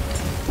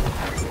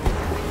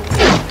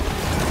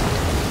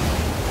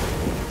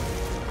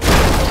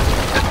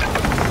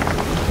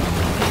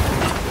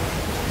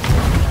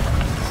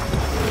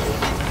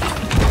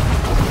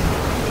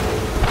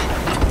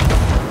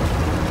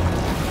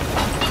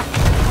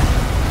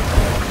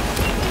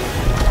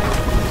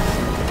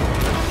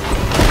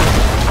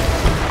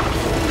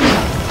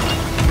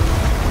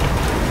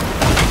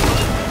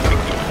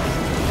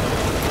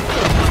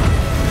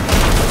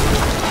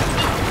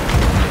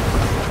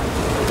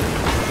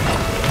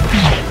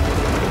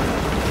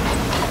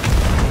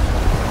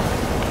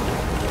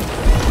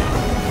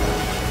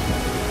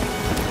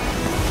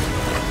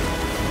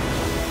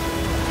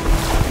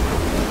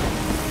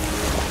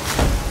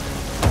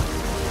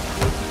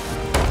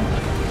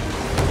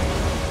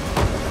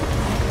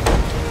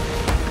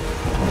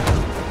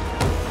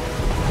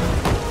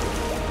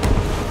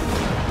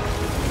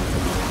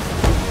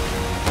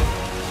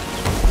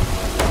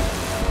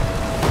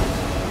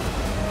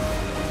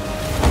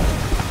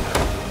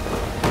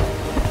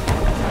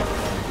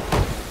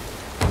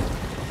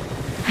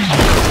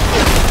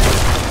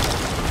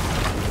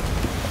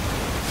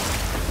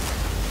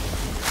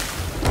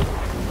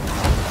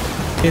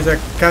 Seems like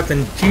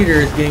Captain Cheater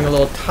is getting a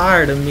little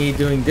tired of me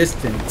doing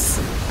distance.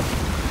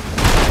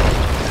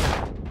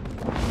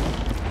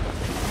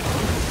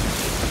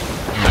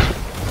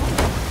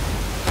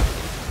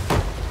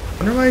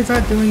 I wonder why he's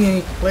not doing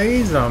any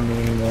plays on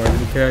me anymore.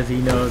 Is it because he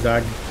knows I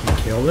can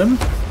kill him?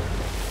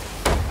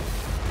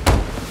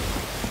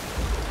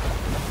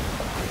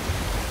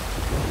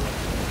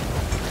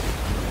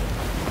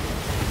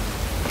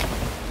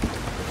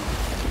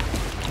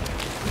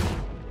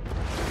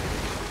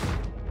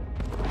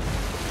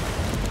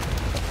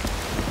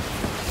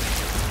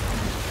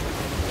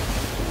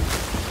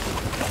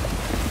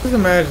 Just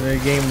imagine the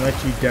game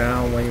lets you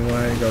down when you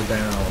want to go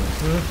down.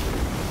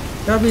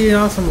 That'd be an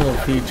awesome little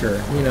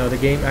feature. You know, the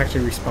game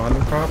actually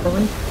responding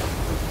properly.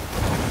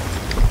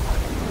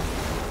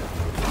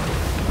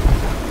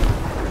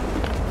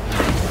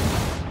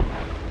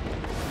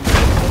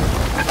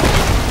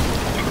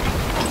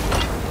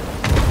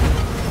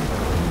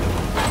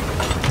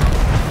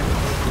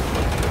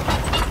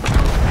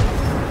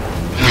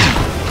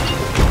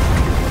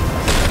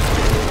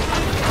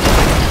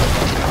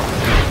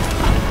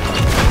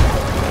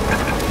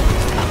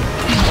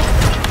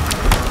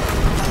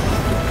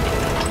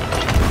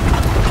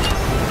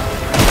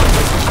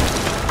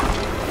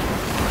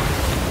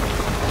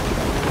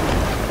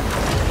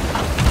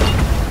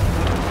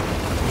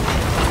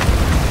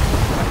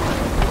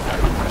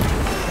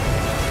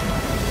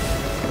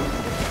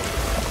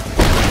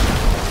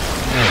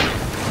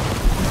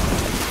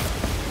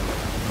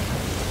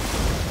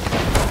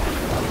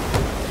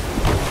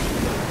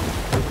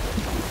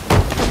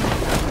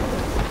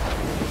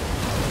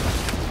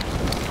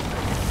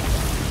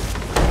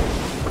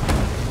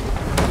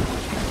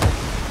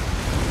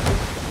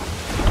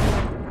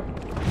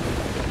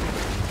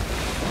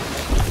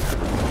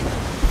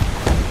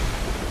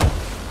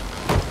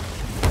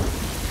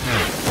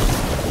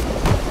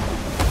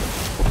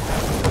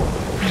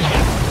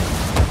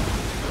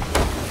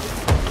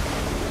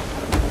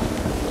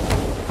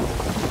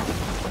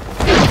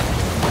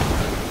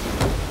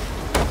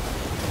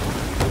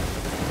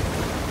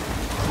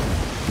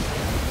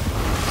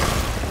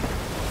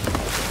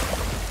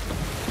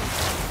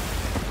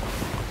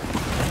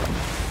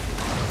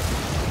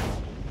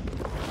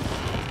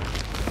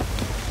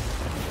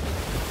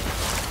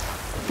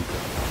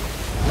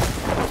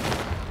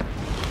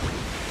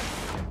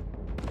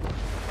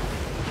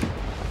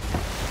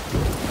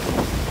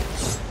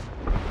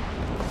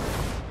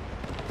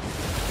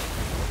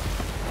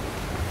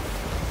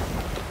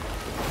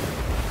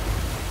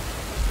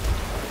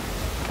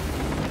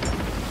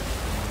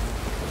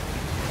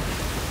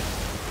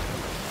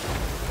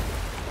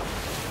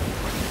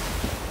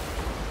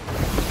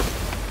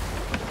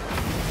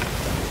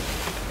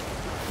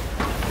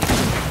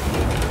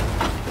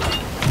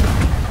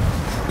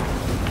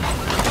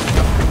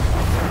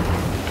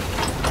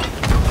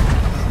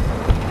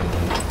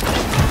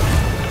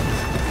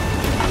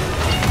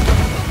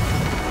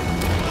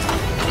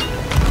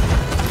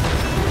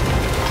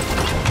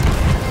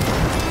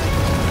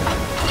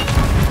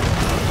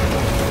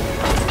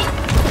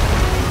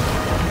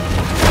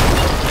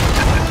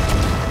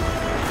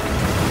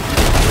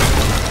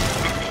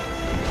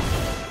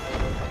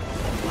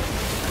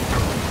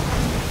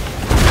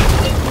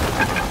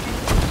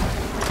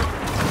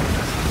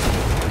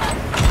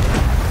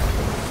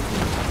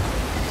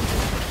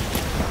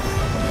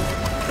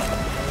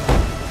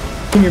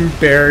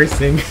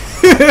 Embarrassing.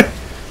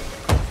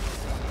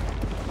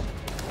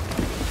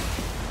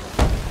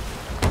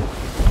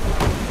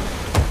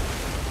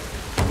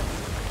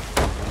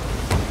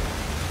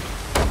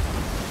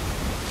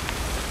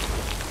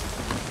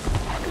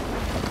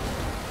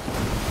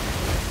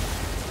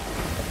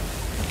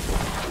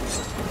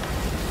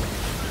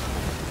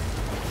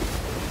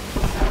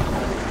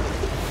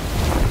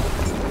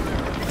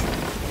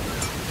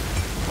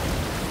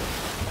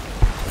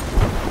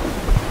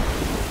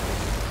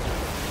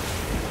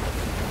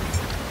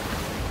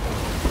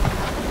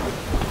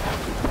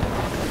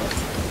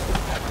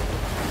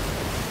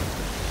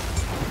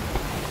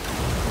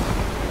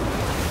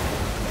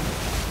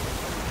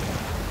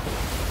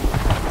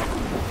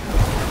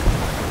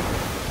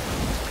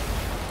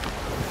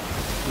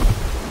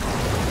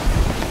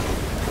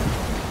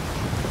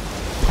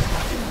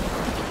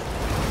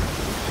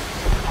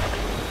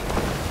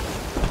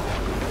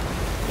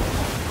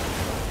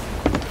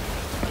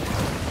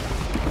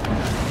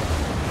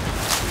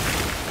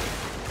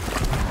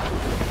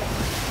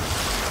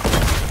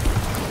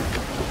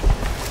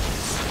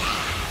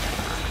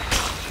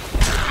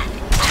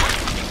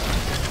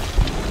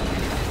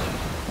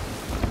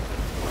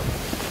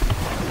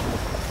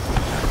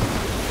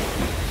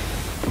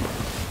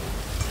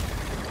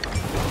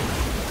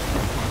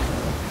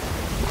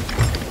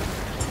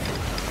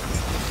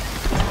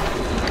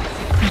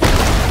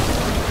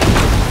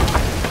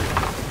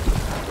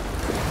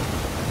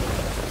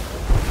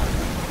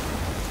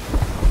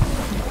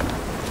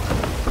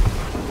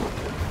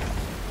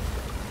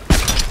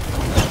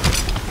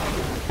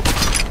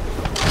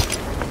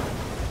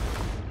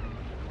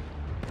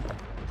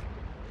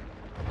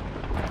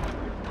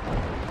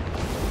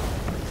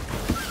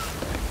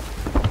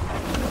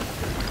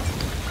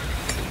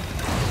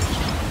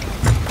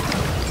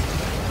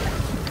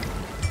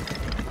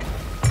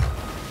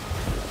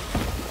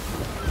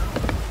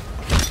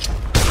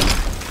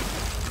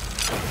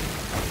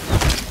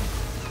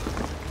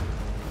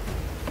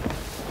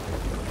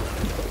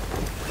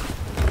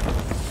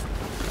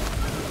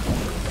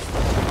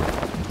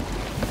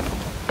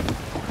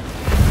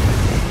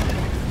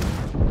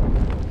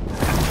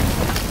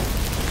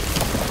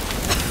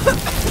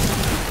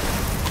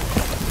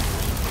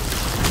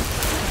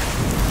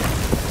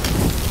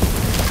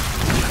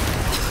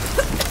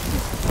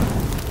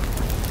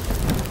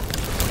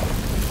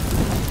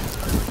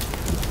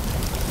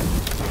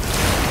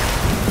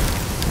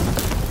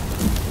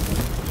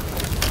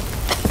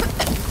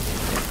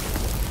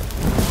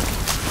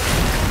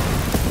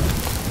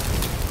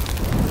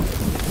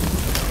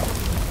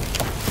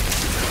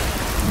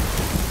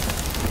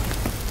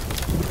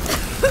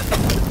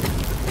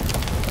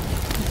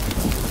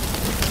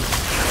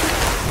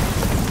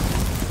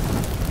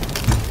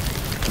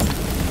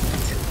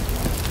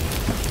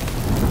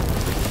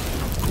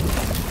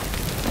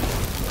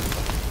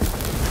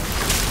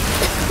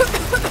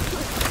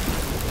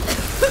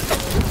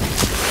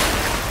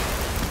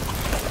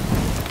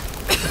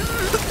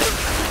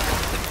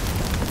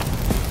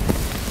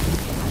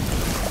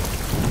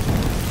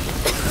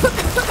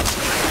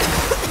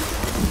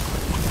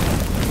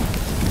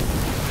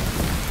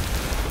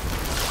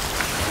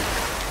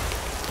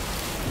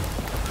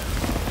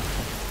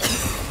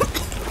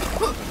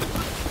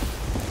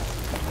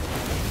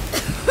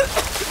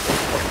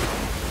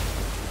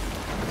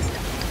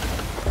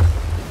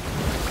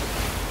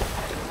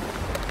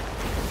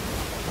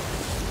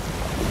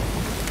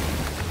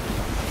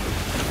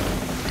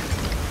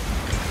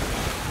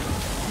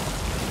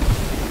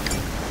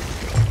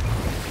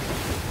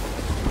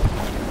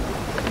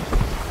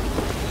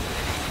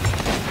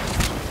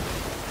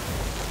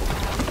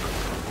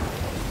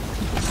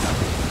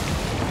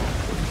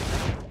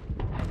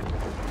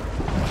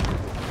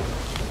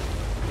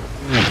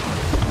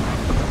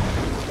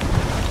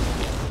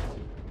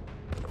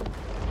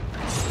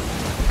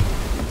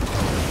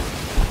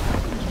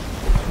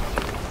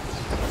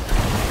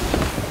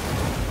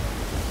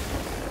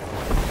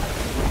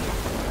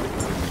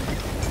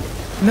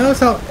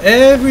 Notice how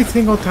every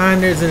single time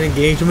there's an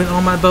engagement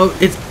on my boat,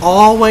 it's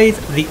always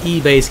the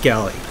eBay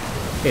Skelly.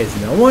 It's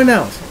no one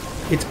else.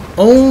 It's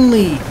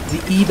only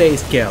the eBay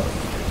Skelly.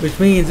 Which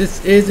means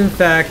this is in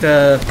fact,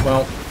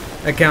 well,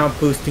 account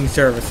boosting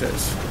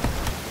services.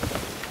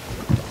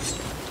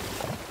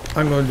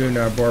 I'm going to do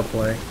another board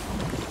play.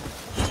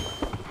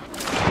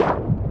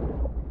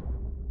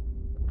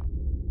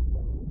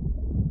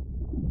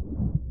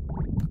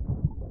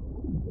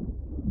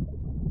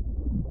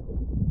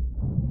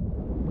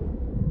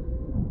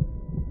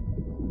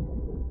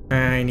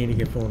 I need to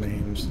get full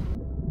names.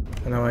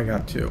 I know I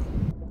got 2.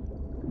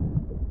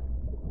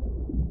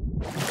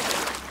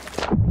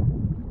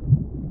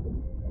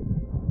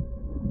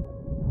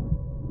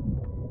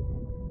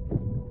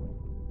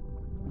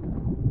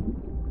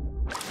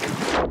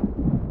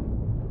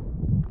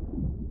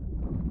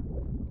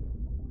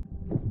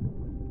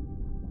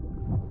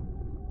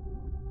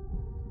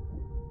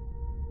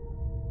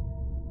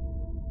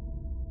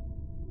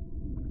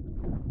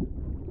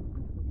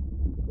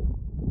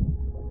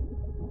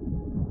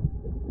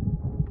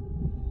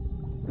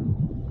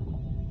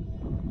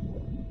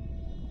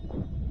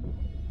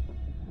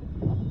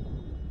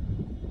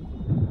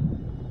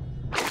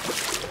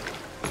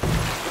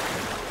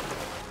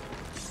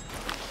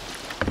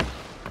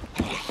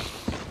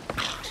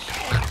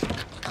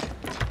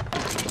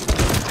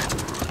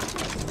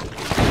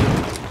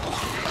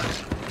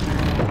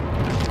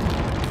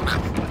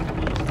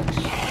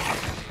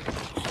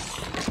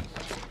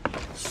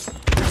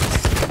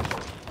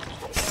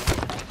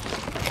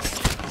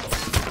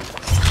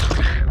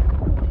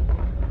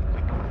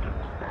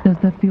 Does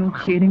that feel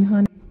cheating,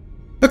 honey?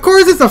 Of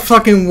course it's a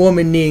fucking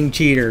woman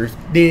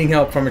needing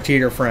help from a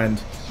cheater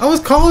friend. I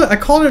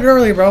called it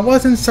earlier, but I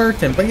wasn't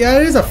certain. But yeah,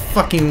 it is a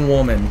fucking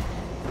woman.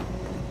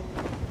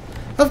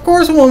 Of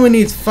course a woman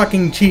needs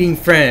fucking cheating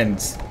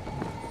friends.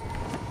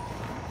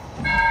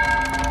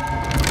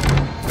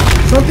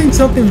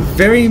 Something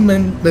very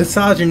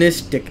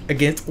misogynistic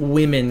against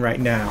women right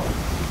now.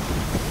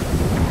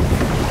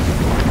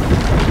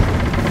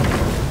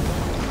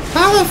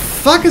 How the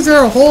fuck is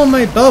there a hole in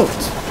my boat?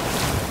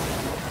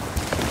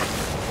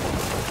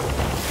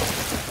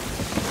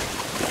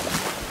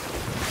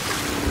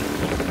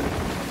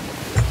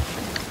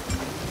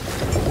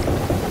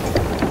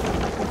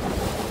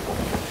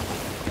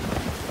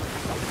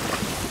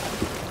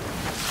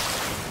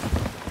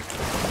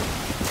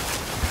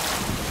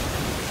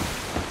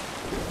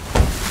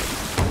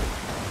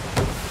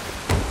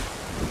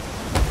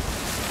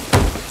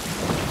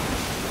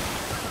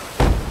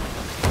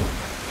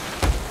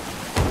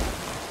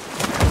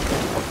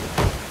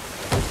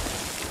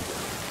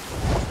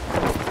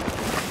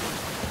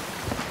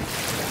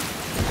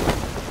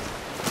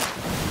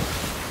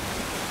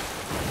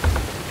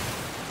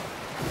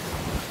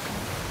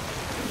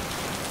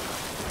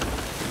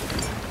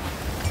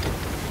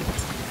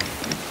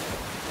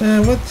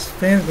 What's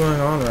fans going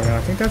on right now?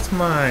 I think that's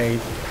my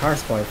power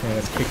supply fan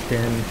that's kicked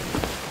in.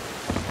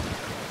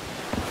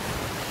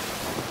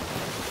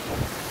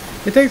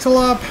 It takes a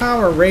lot of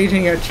power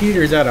raging at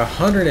cheaters at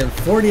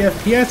 140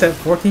 FPS at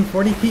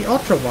 1440p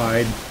ultra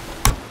wide.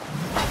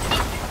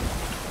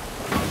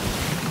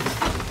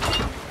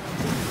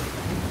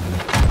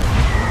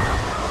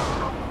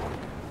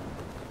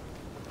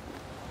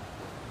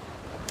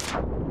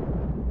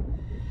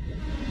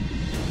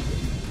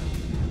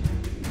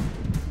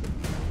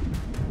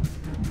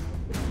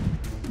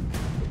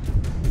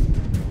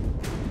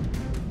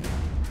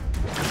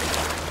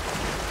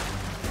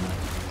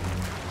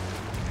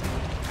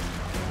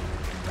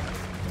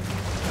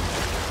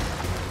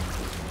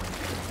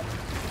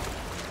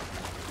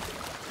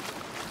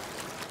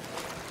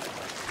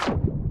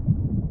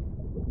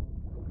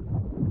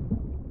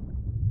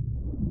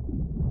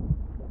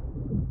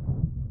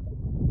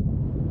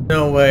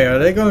 No way, are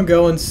they gonna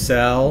go and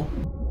sell?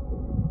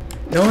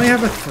 They only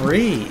have a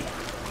 3.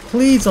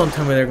 Please don't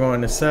tell me they're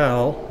going to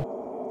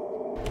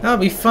sell. That would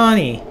be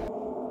funny.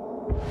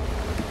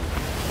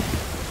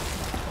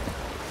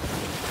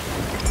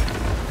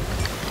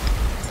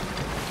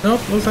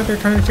 Nope, looks like they're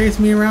trying to chase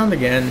me around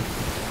again.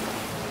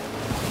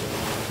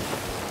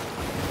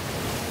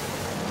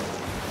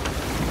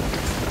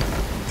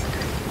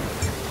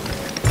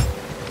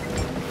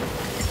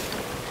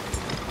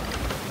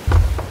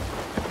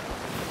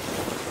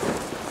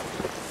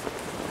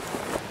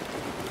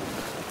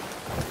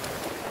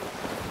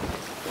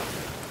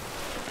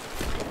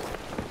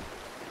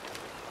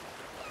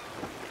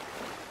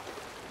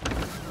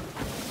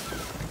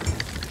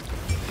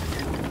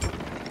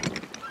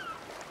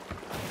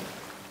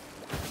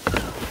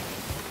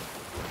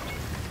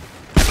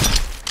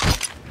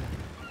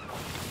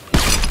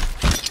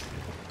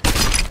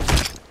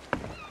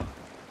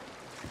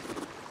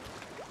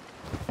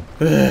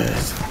 Ugh.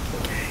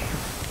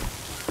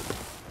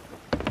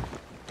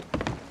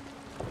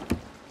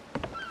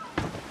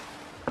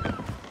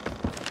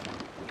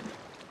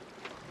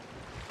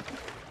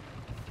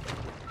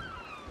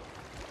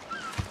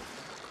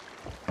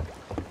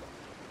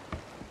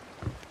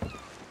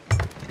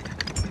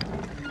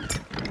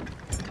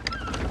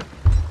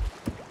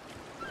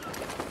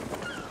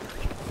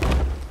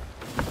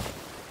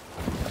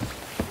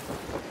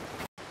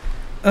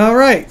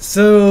 Alright,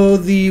 so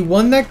the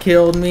one that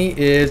killed me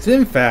is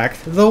in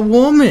fact the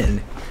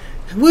woman.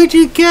 Would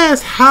you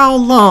guess how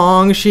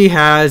long she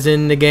has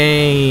in the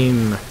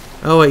game?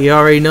 Oh wait, you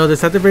already know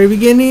this at the very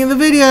beginning of the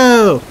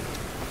video.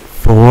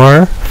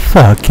 4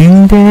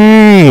 fucking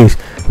days.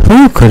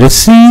 Who could have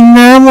seen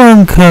that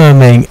one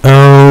coming?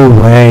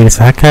 Oh wait, it's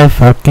like I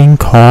fucking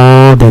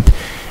called it.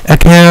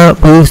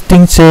 Account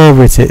boosting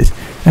services.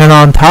 And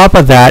on top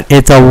of that,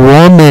 it's a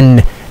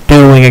woman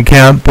doing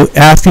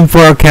asking for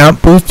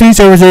account boosting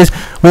services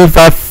with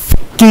a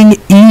fucking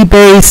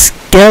eBay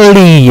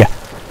skelly.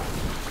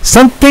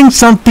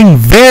 Something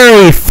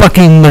very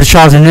fucking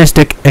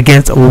misogynistic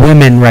against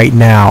women right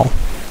now.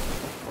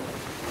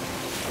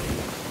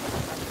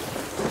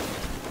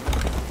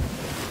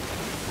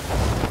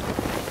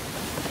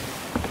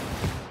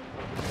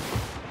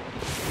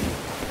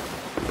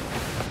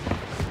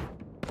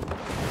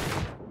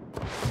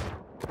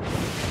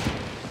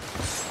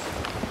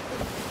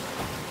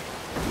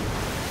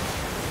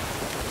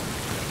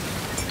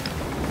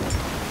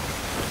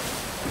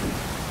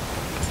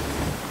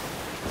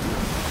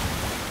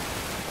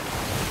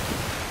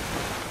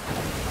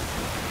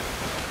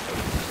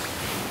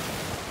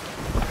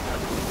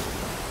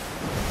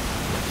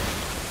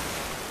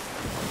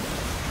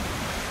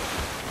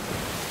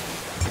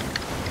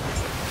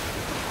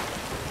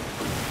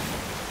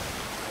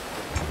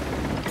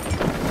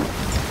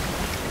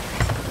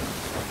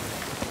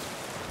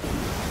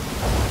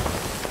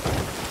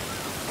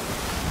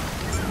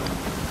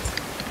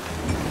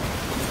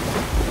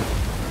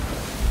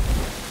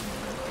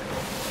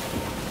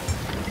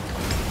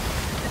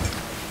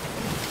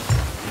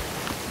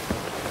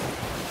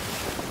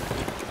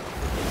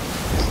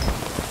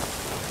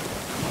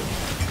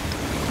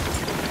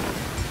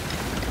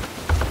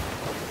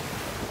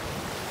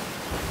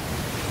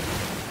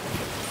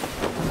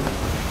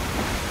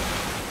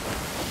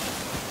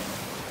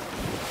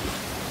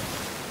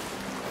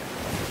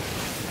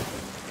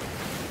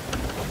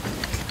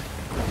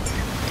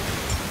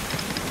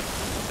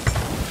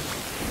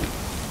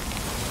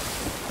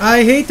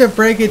 I hate to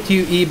break it to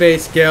you, eBay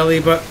Skelly,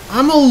 but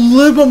I'm a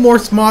little bit more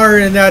smarter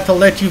than that to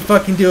let you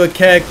fucking do a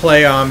keg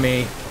play on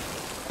me.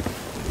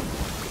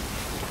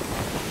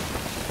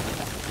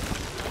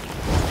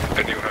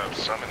 And you have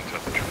some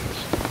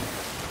intelligence.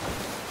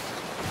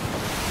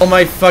 Oh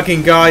my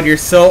fucking god, you're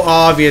so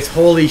obvious.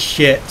 Holy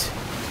shit.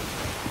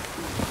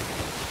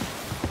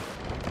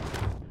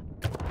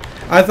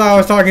 I thought I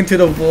was talking to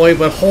the void,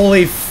 but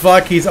holy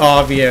fuck, he's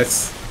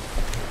obvious.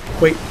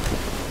 Wait.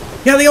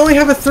 Yeah, they only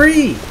have a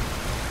 3.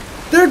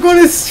 They're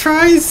gonna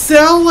try and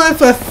sell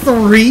at a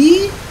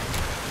 3?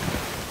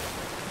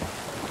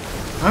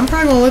 I'm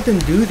probably gonna let them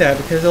do that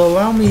because it'll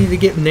allow me to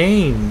get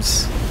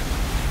names.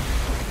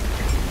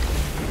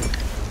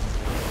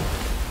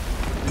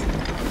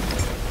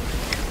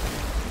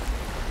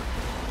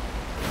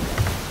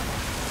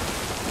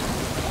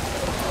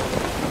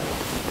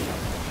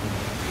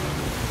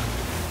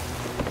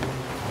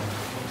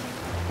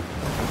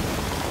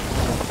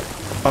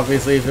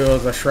 Obviously, if it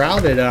was a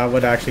shrouded, I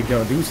would actually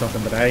go do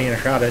something, but that ain't a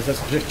shrouded, it's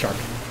just a shit shark.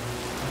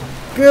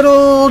 Good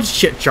old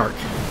shit shark.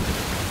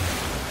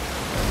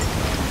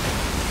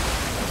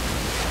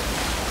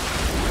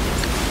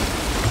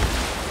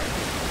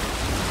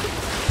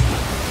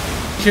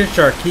 Shit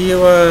shark, can you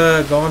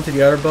go onto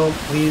the other boat,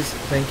 please?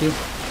 Thank you.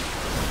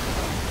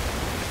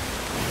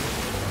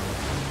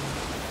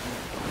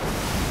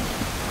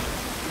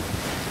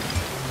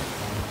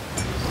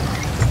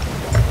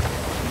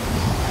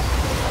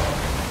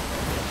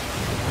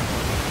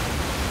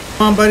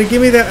 Come on, buddy,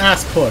 give me that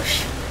ass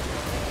push.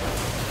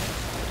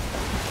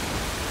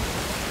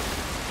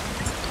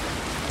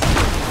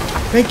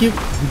 Thank you.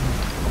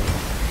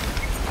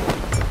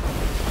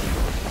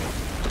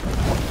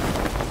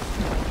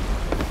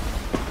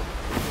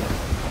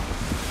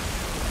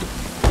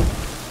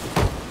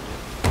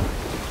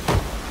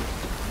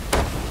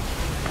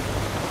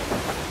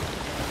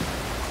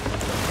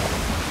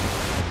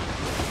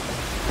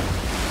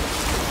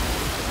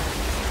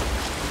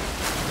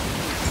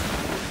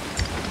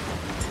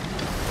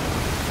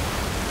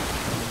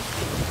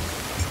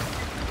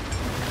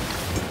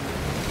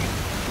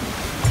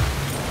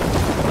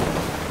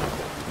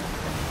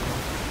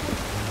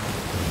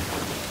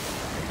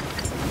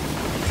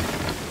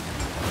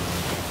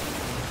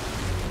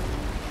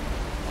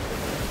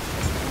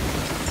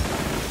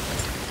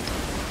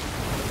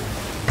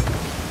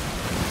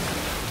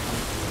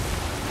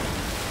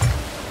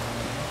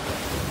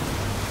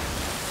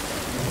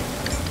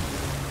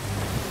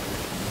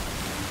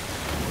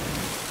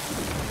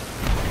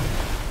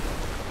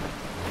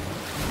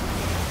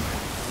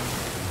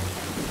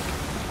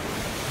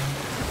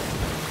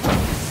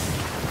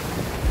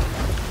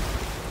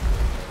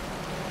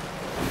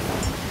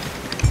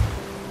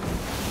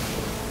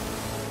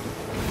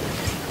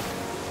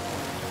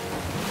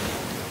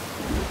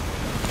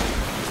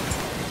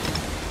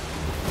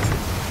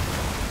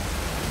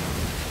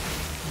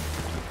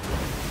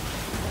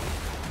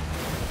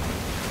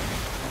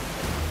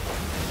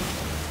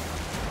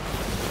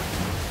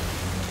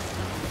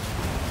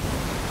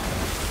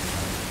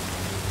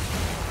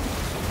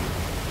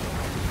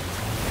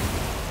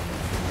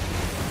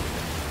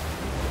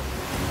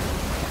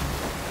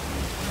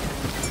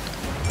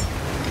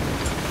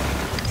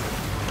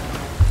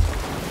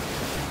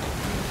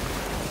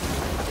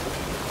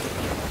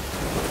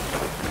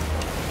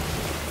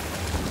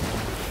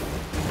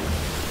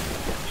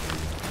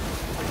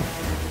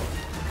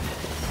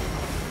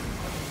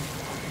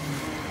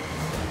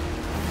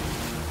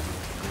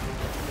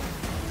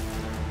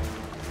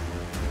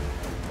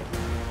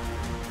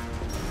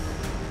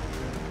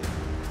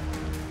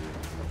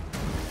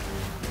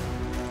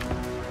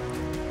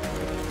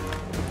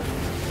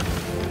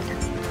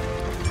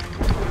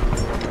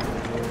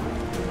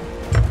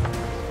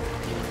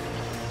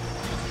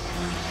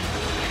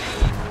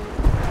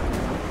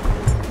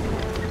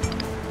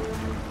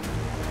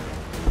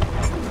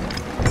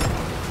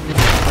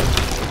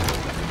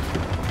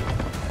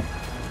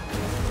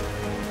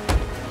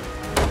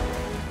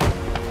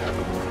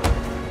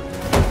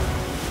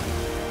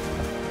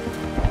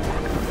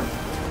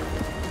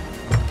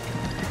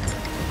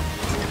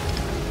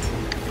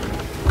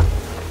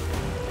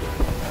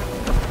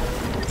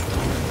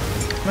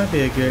 Might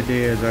be a good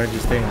idea as I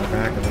just stay in the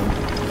back of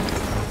them.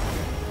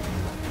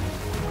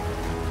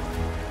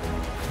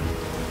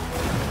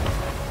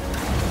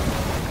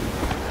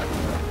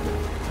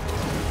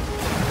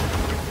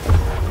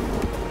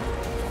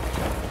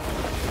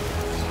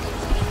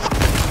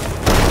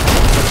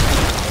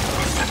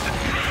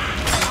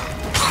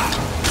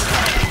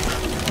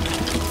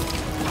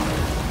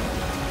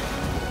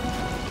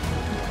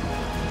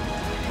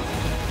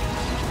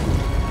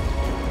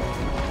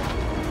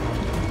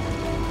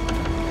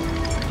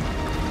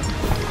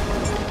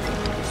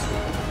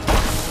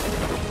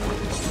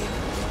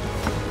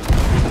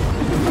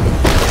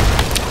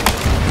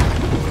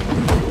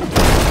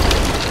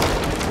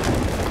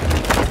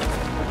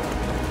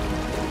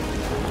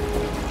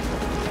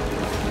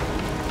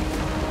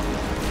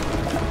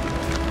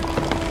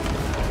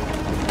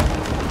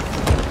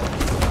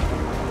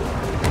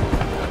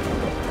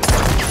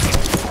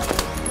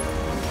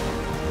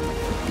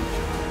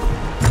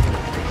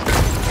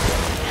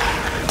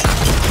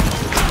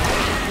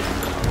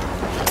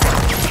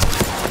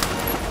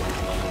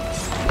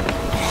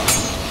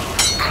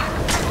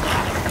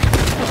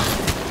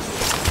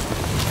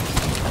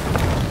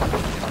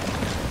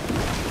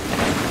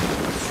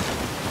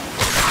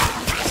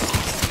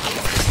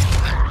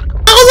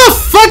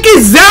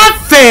 Is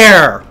that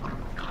fair?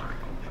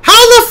 How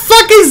the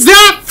fuck is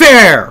that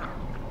fair?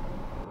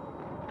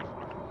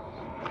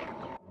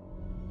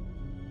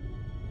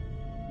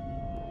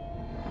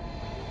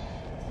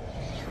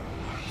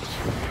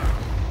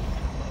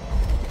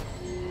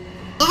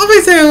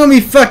 Obviously I'm gonna be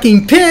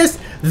fucking pissed.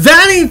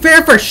 That ain't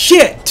fair for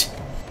shit.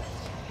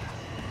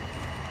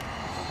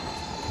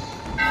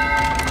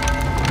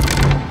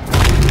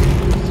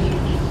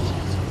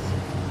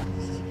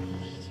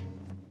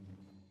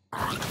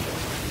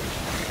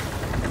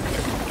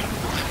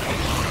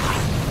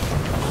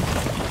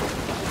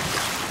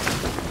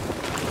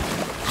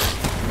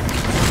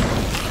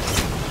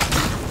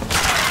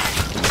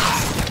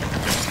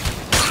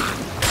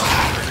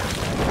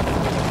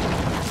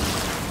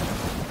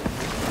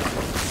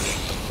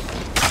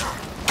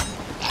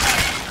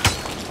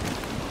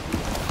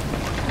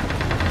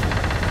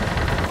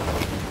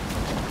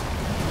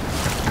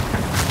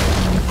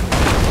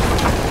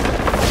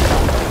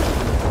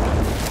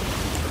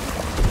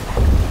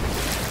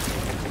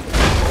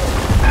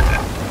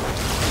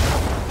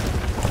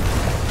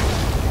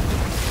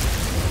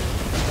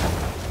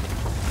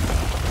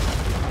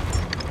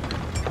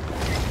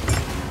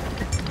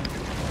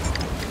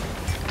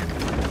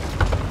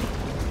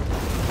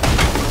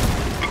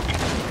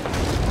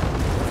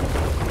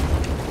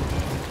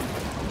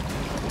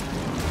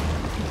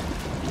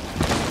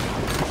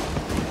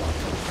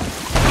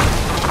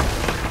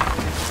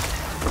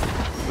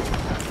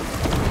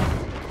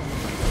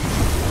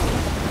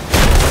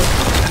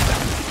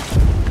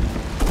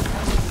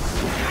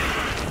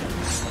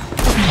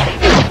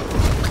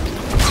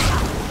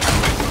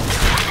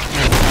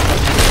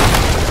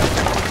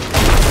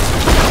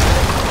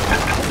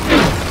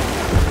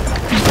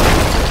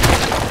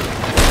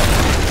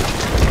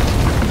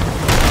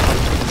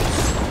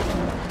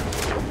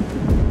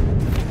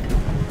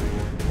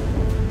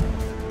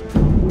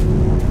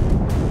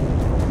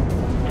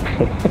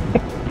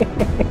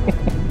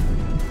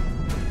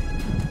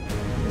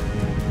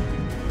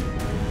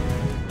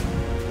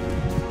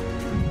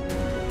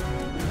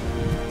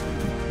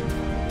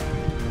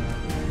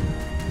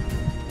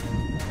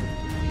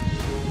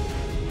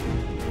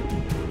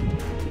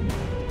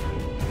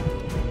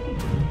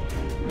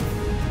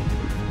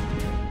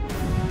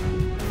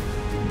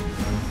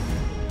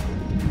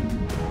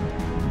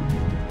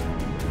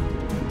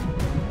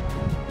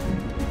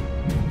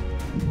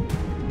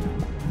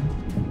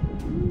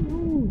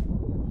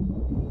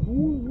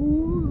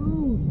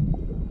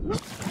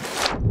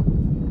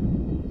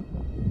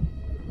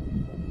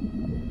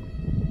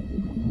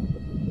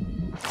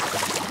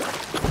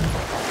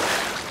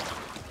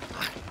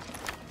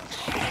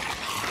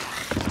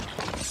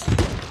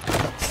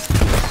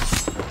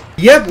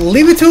 Yep,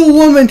 leave it to a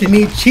woman to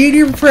need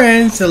cheating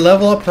friends to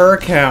level up her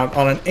account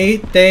on an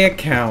 8-day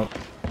account.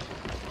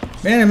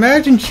 Man,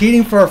 imagine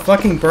cheating for a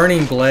fucking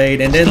burning blade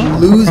and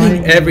then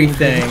losing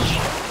everything.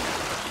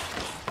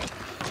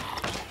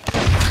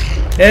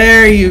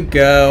 There you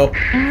go.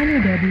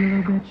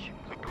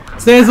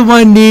 So there's the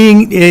one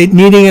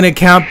needing an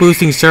account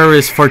boosting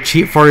service for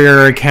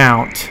your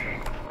account.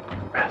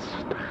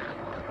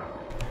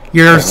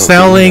 You're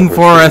selling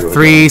for a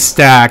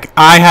 3-stack.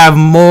 I have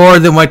more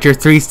than what your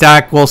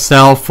 3-stack will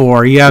sell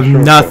for. You have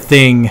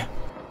nothing.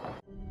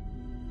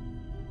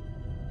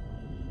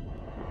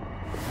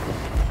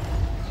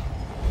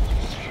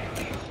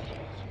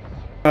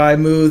 I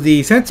move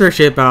the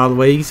censorship out of the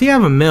way. You can see I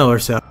have a mil or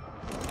so.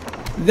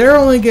 They're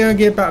only gonna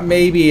get about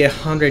maybe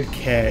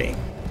 100K.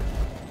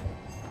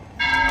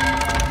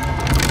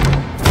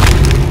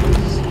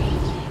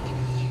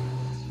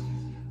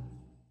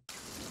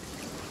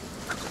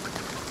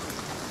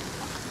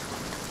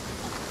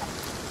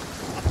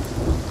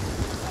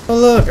 Oh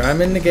look,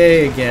 I'm in the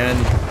gay again.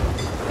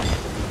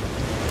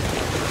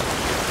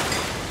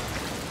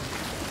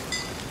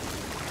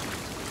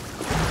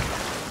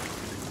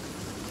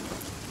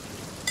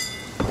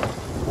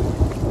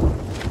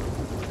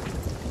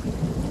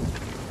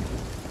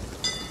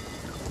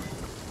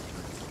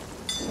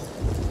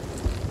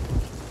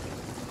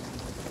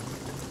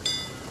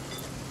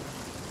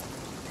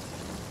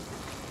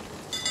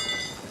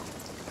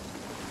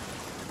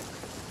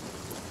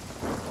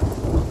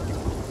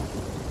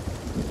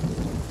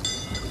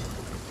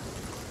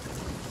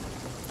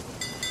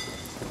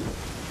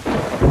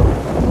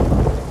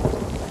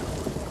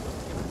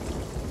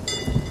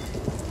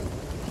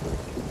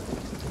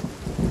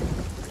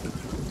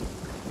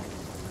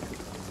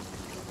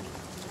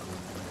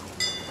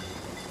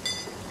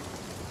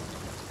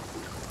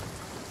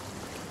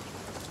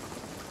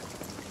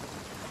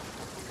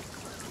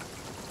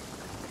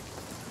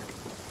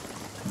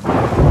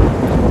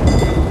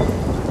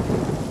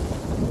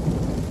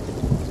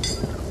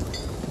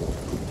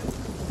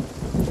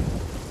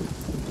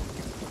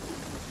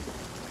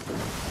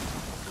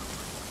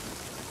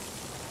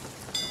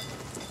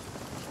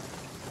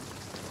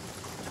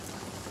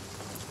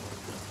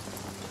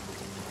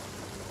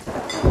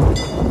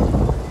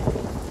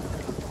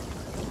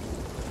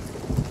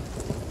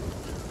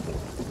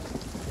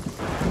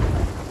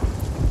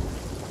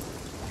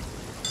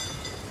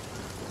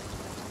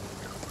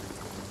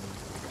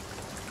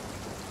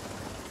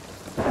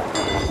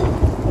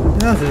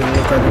 Now since it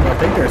looks like they're gonna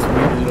take their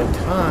sweet little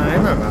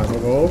time, I might as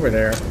well go over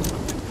there.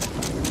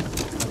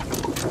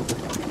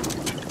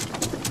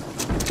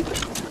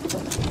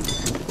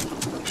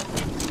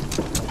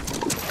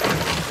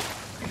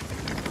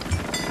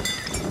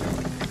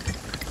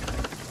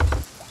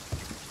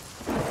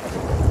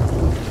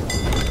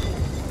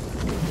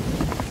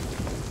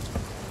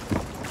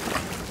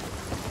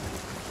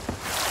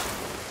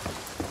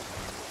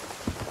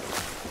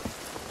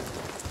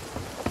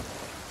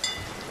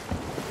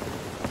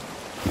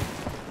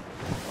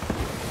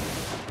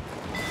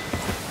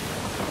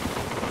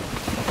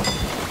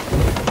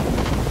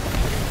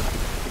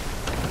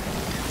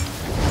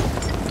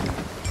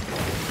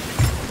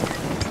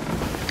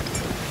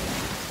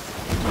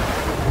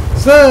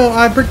 So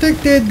I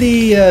predicted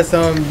the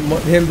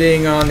him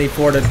being on the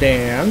Fort of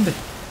Damned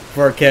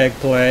for keg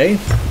play.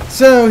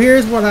 So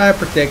here's what I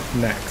predict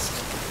next.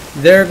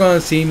 They're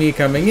going to see me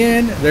coming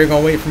in. They're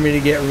going to wait for me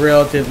to get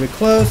relatively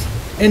close,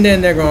 and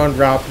then they're going to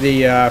drop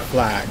the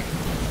flag.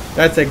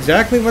 That's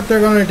exactly what they're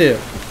going to do,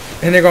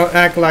 and they're going to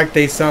act like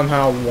they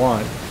somehow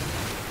won.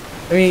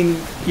 I mean,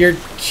 you're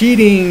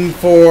cheating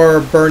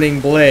for Burning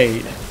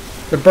Blade.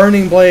 The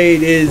Burning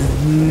Blade is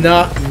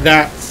not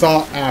that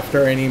sought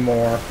after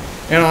anymore.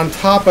 And on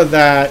top of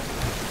that,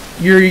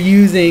 you're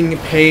using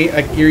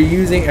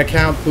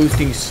account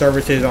boosting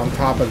services on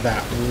top of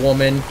that,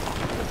 woman.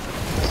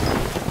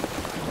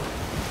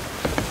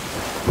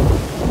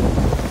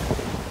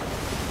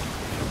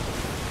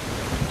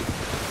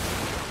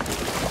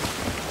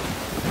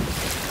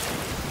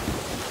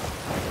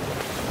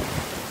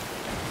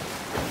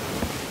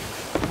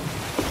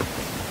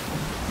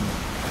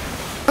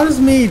 How does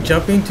me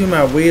jumping to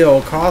my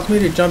wheel cause me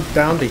to jump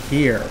down to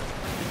here?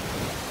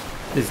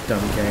 This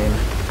dumb game.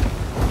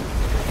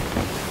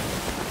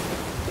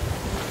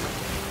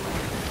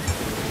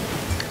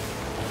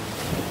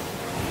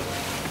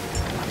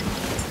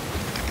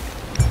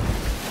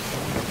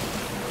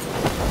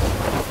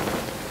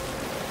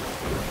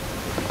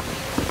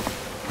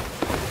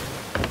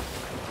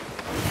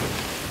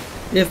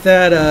 If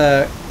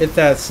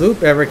that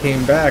sloop ever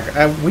came back,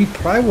 we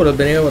probably would have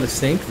been able to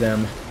sink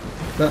them.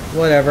 But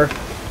whatever.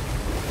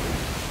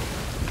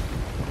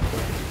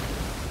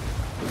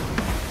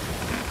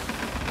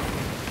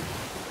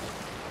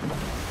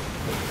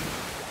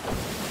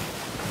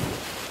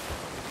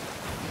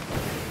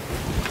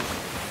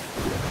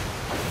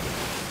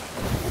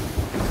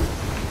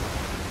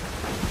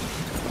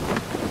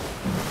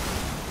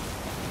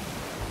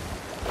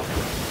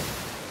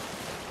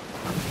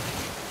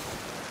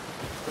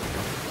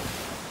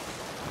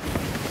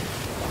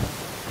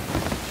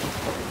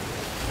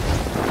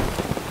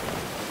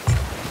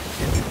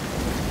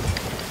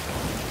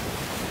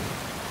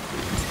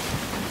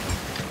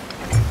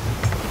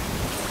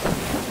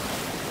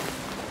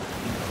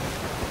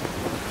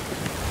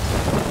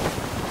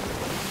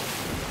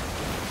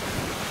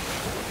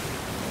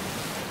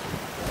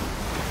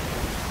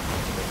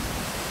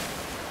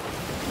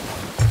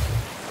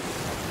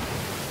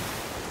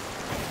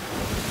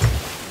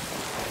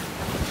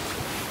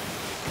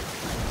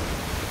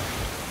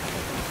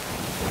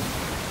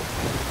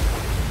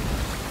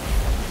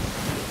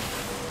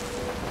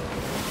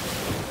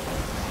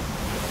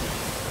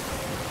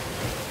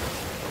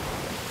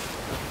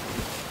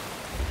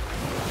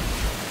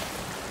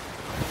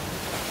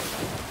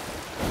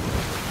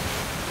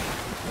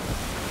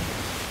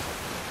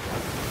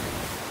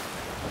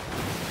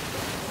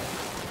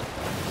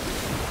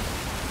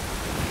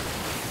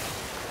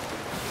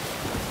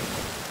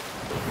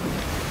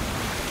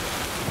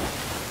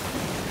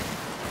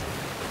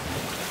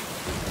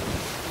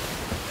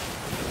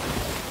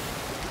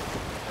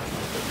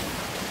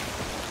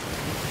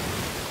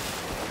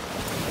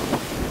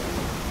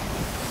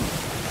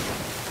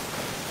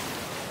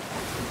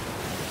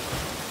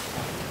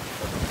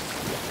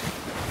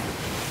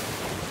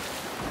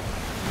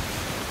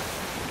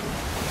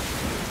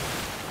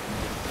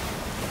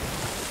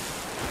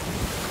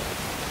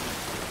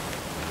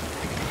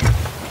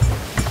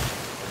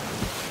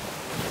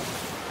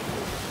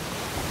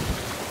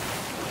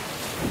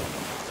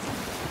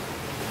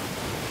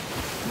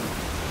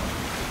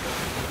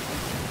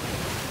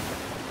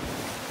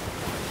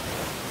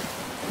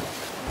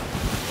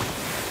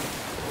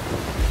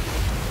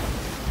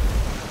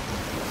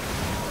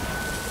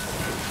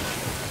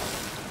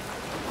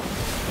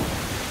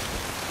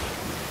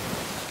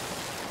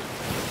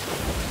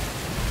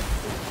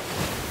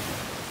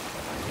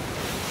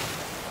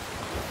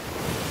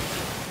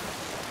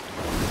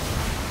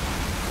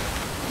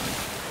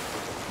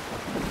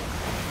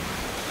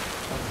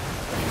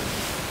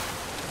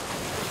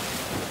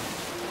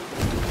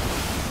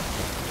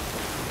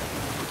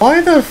 Why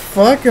the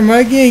fuck am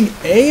I getting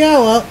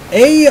AOL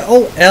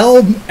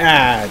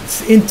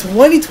ads in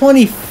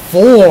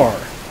 2024?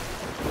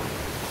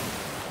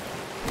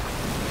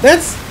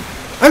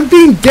 I'm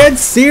being dead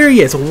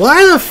serious.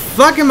 Why the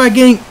fuck am I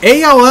getting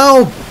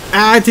AOL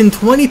ads in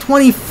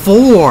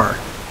 2024?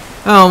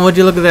 Oh, would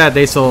you look at that?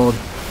 They sold.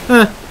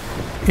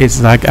 It's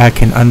like I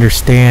can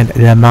understand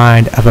the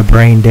mind of a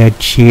brain dead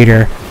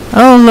cheater.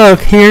 Oh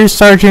look, here's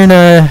Sergeant,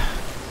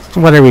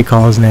 whatever we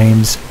call his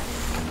names.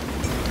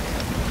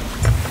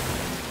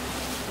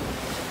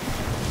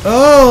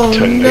 Oh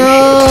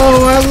no,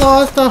 I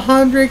lost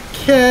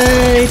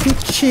 100K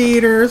to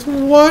cheaters.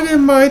 What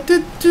am I to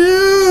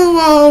do?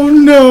 Oh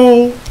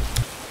no.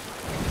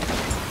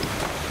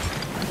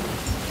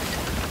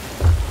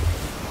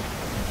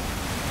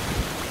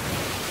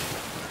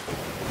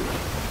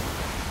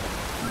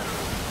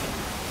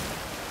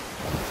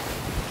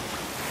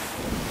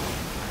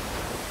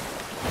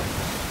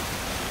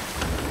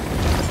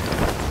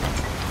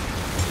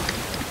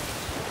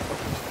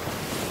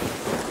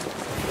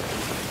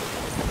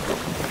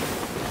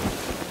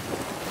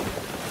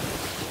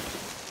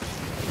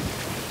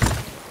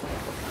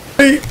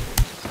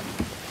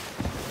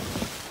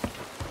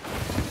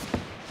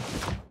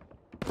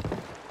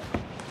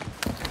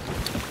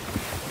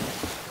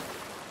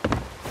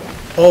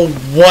 Oh,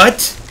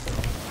 what?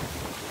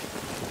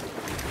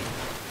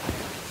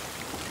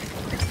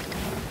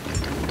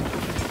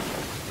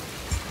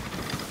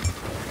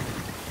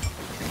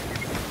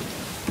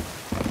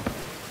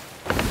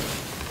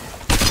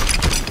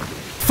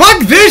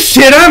 Fuck this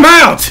shit, I'm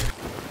out!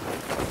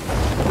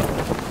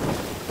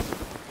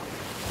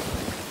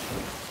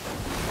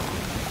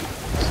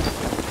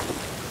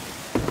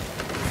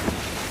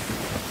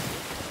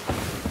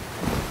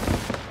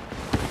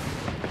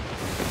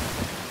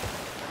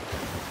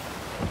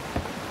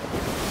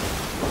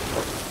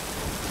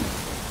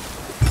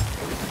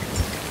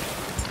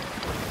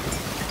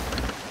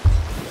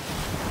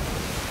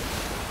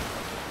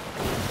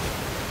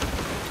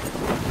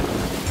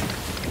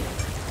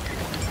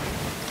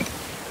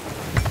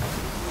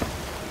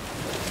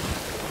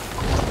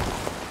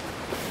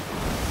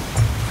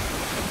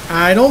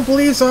 I don't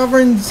believe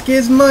Sovereigns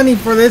gives money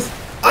for this.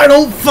 I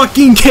don't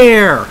fucking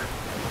care!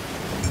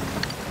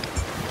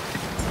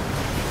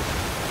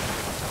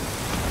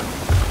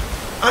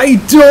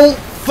 I don't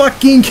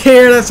fucking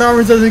care that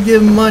Sovereigns doesn't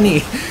give money.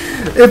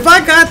 If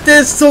I got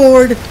this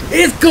sword,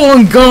 it's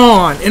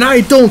gone, and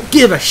I don't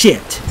give a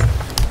shit.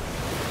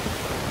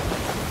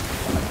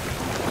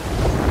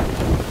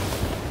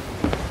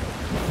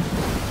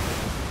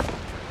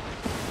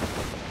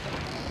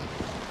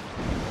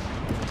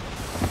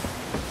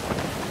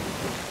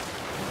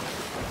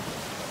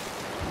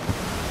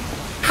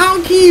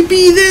 How can you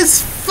be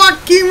this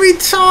fucking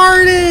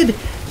retarded?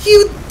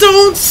 You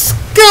don't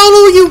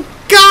scuttle, you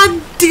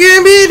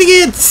goddamn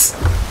idiots!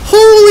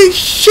 Holy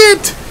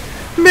shit!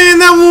 Man,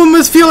 that woman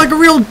must feel like a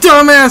real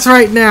dumbass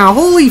right now.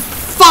 Holy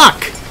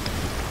fuck!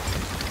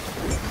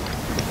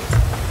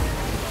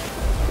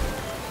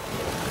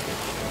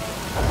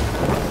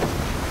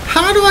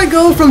 How do I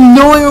go from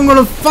knowing I'm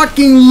gonna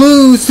fucking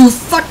lose to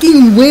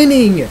fucking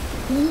winning?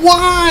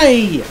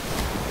 Why?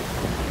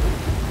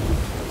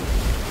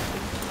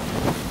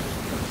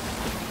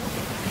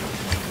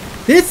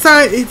 This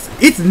time,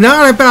 it's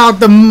not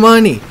about the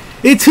money.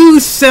 It's who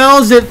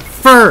sells it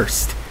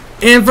first.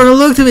 And from the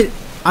looks of it,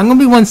 I'm gonna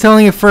be one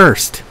selling it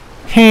first.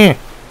 Heh.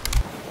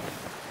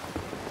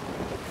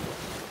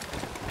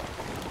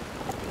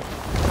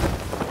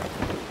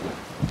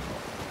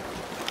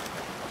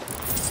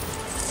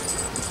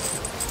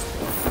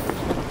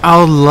 I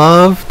would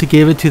love to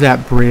give it to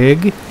that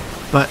brig,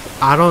 but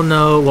I don't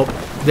know. Well,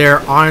 they're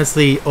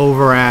honestly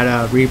over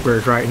at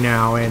Reapers right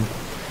now, and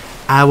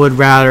I would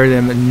rather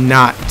them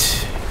not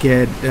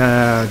get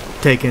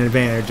taken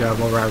advantage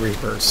of over at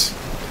Reapers.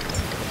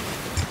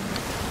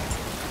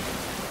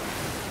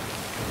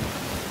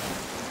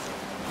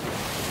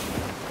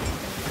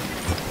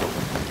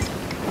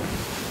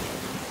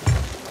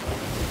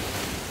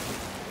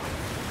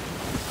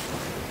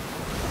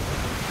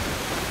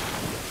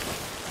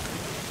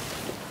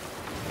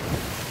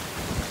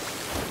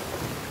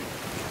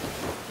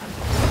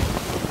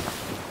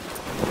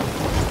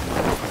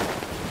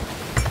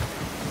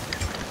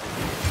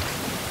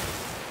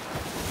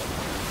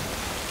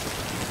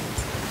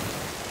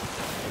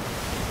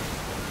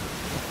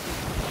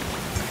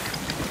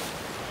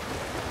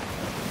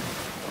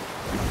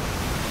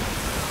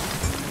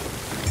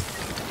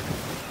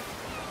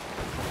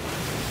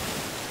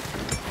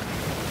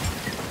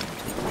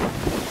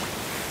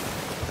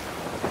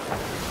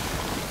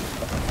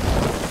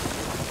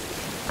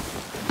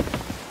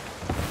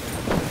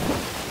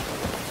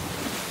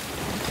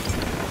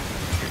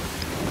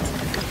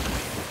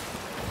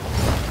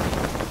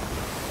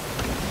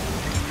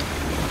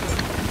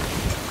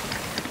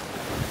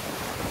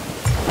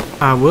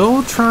 I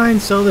will try and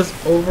sell this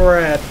over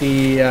at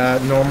the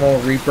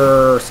normal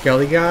Reaper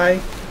Skelly guy,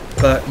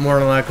 but more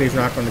than likely it's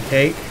not going to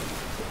take.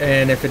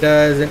 And if it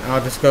doesn't,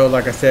 I'll just go,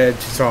 like I said,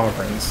 to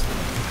Sovereigns.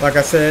 Like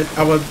I said,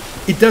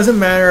 it doesn't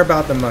matter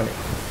about the money.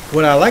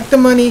 Would I like the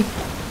money?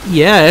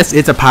 Yes,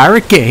 it's a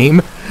pirate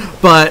game,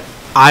 but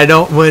I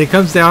don't. When it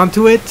comes down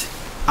to it,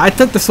 I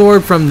took the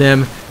sword from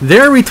them.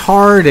 They're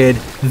retarded.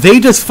 They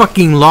just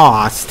fucking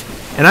lost,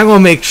 and I'm gonna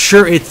make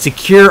sure it's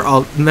secure.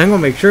 I'm gonna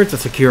make sure it's a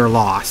secure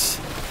loss.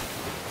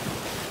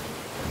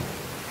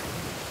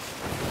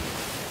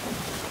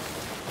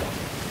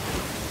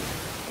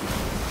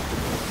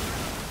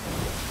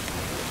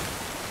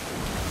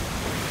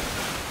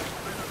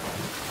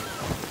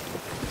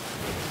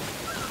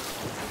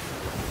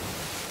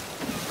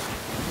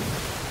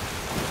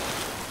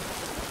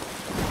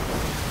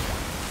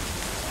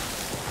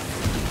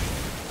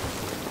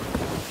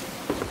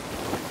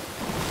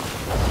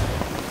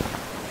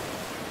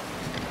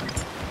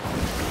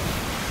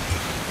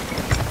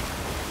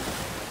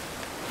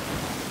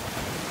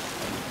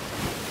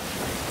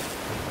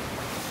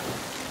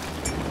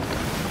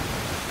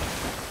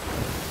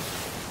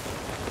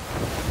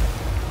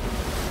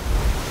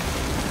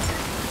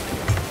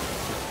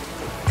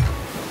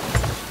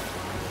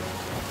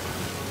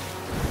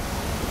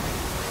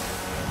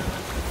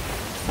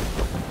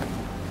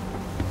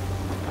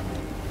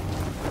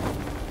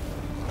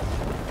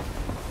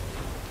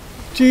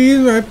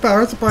 Jeez, my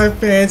power supply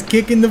fan's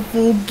kicking the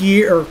full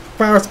gear, or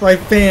power supply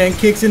fan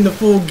kicks into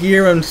full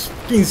gear and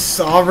fucking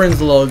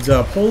Sovereigns loads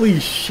up. Holy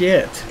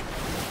shit.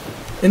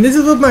 And this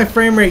is with my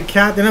frame rate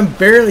capped and I'm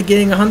barely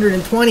getting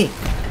 120.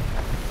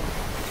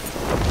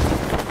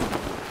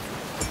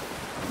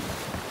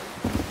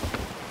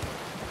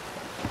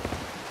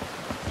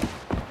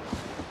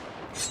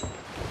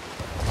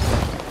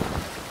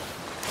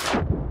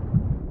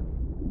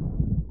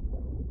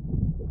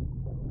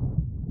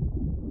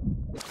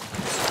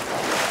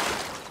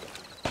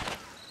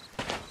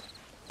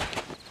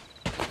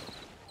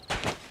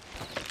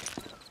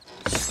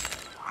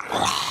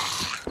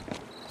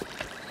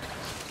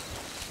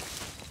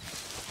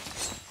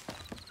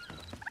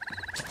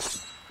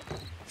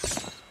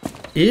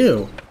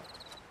 Ew.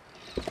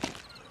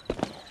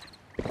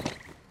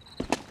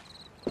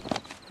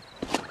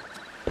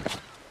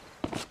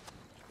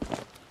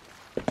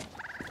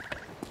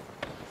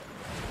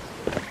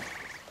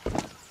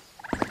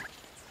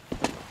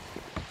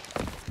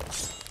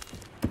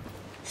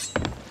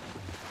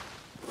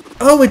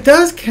 Oh, it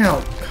does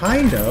count,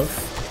 kind of.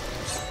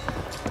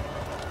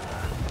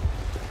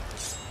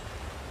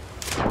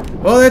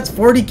 Well, that's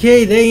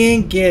 40K they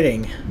ain't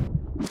getting.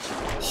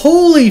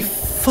 Holy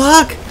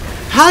fuck!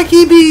 How can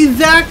he be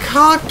that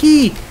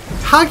cocky?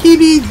 How can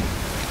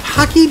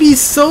he be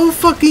so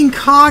fucking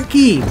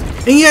cocky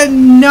and yet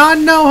not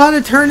know how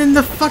to turn in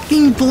the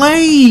fucking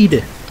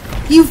blade?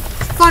 You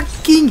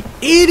fucking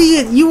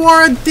idiot! You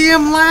are a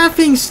damn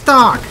laughing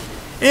stock!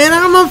 And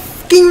I'm a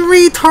fucking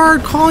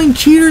retard calling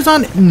cheaters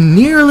on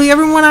nearly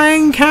everyone I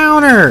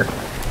encounter!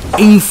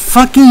 And you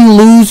fucking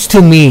lose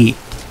to me!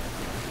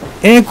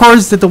 And of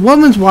course, that the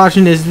woman's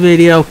watching this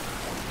video,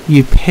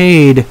 you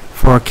paid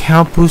for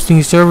account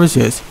boosting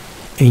services.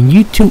 And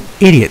you two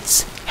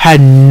idiots had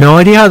no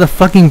idea how the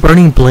fucking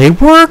burning blade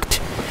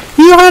worked?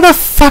 You had to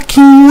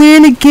fucking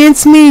win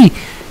against me!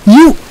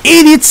 You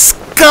idiots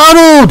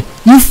scuttled!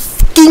 You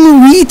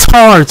fucking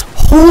retards!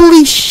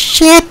 Holy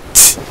shit!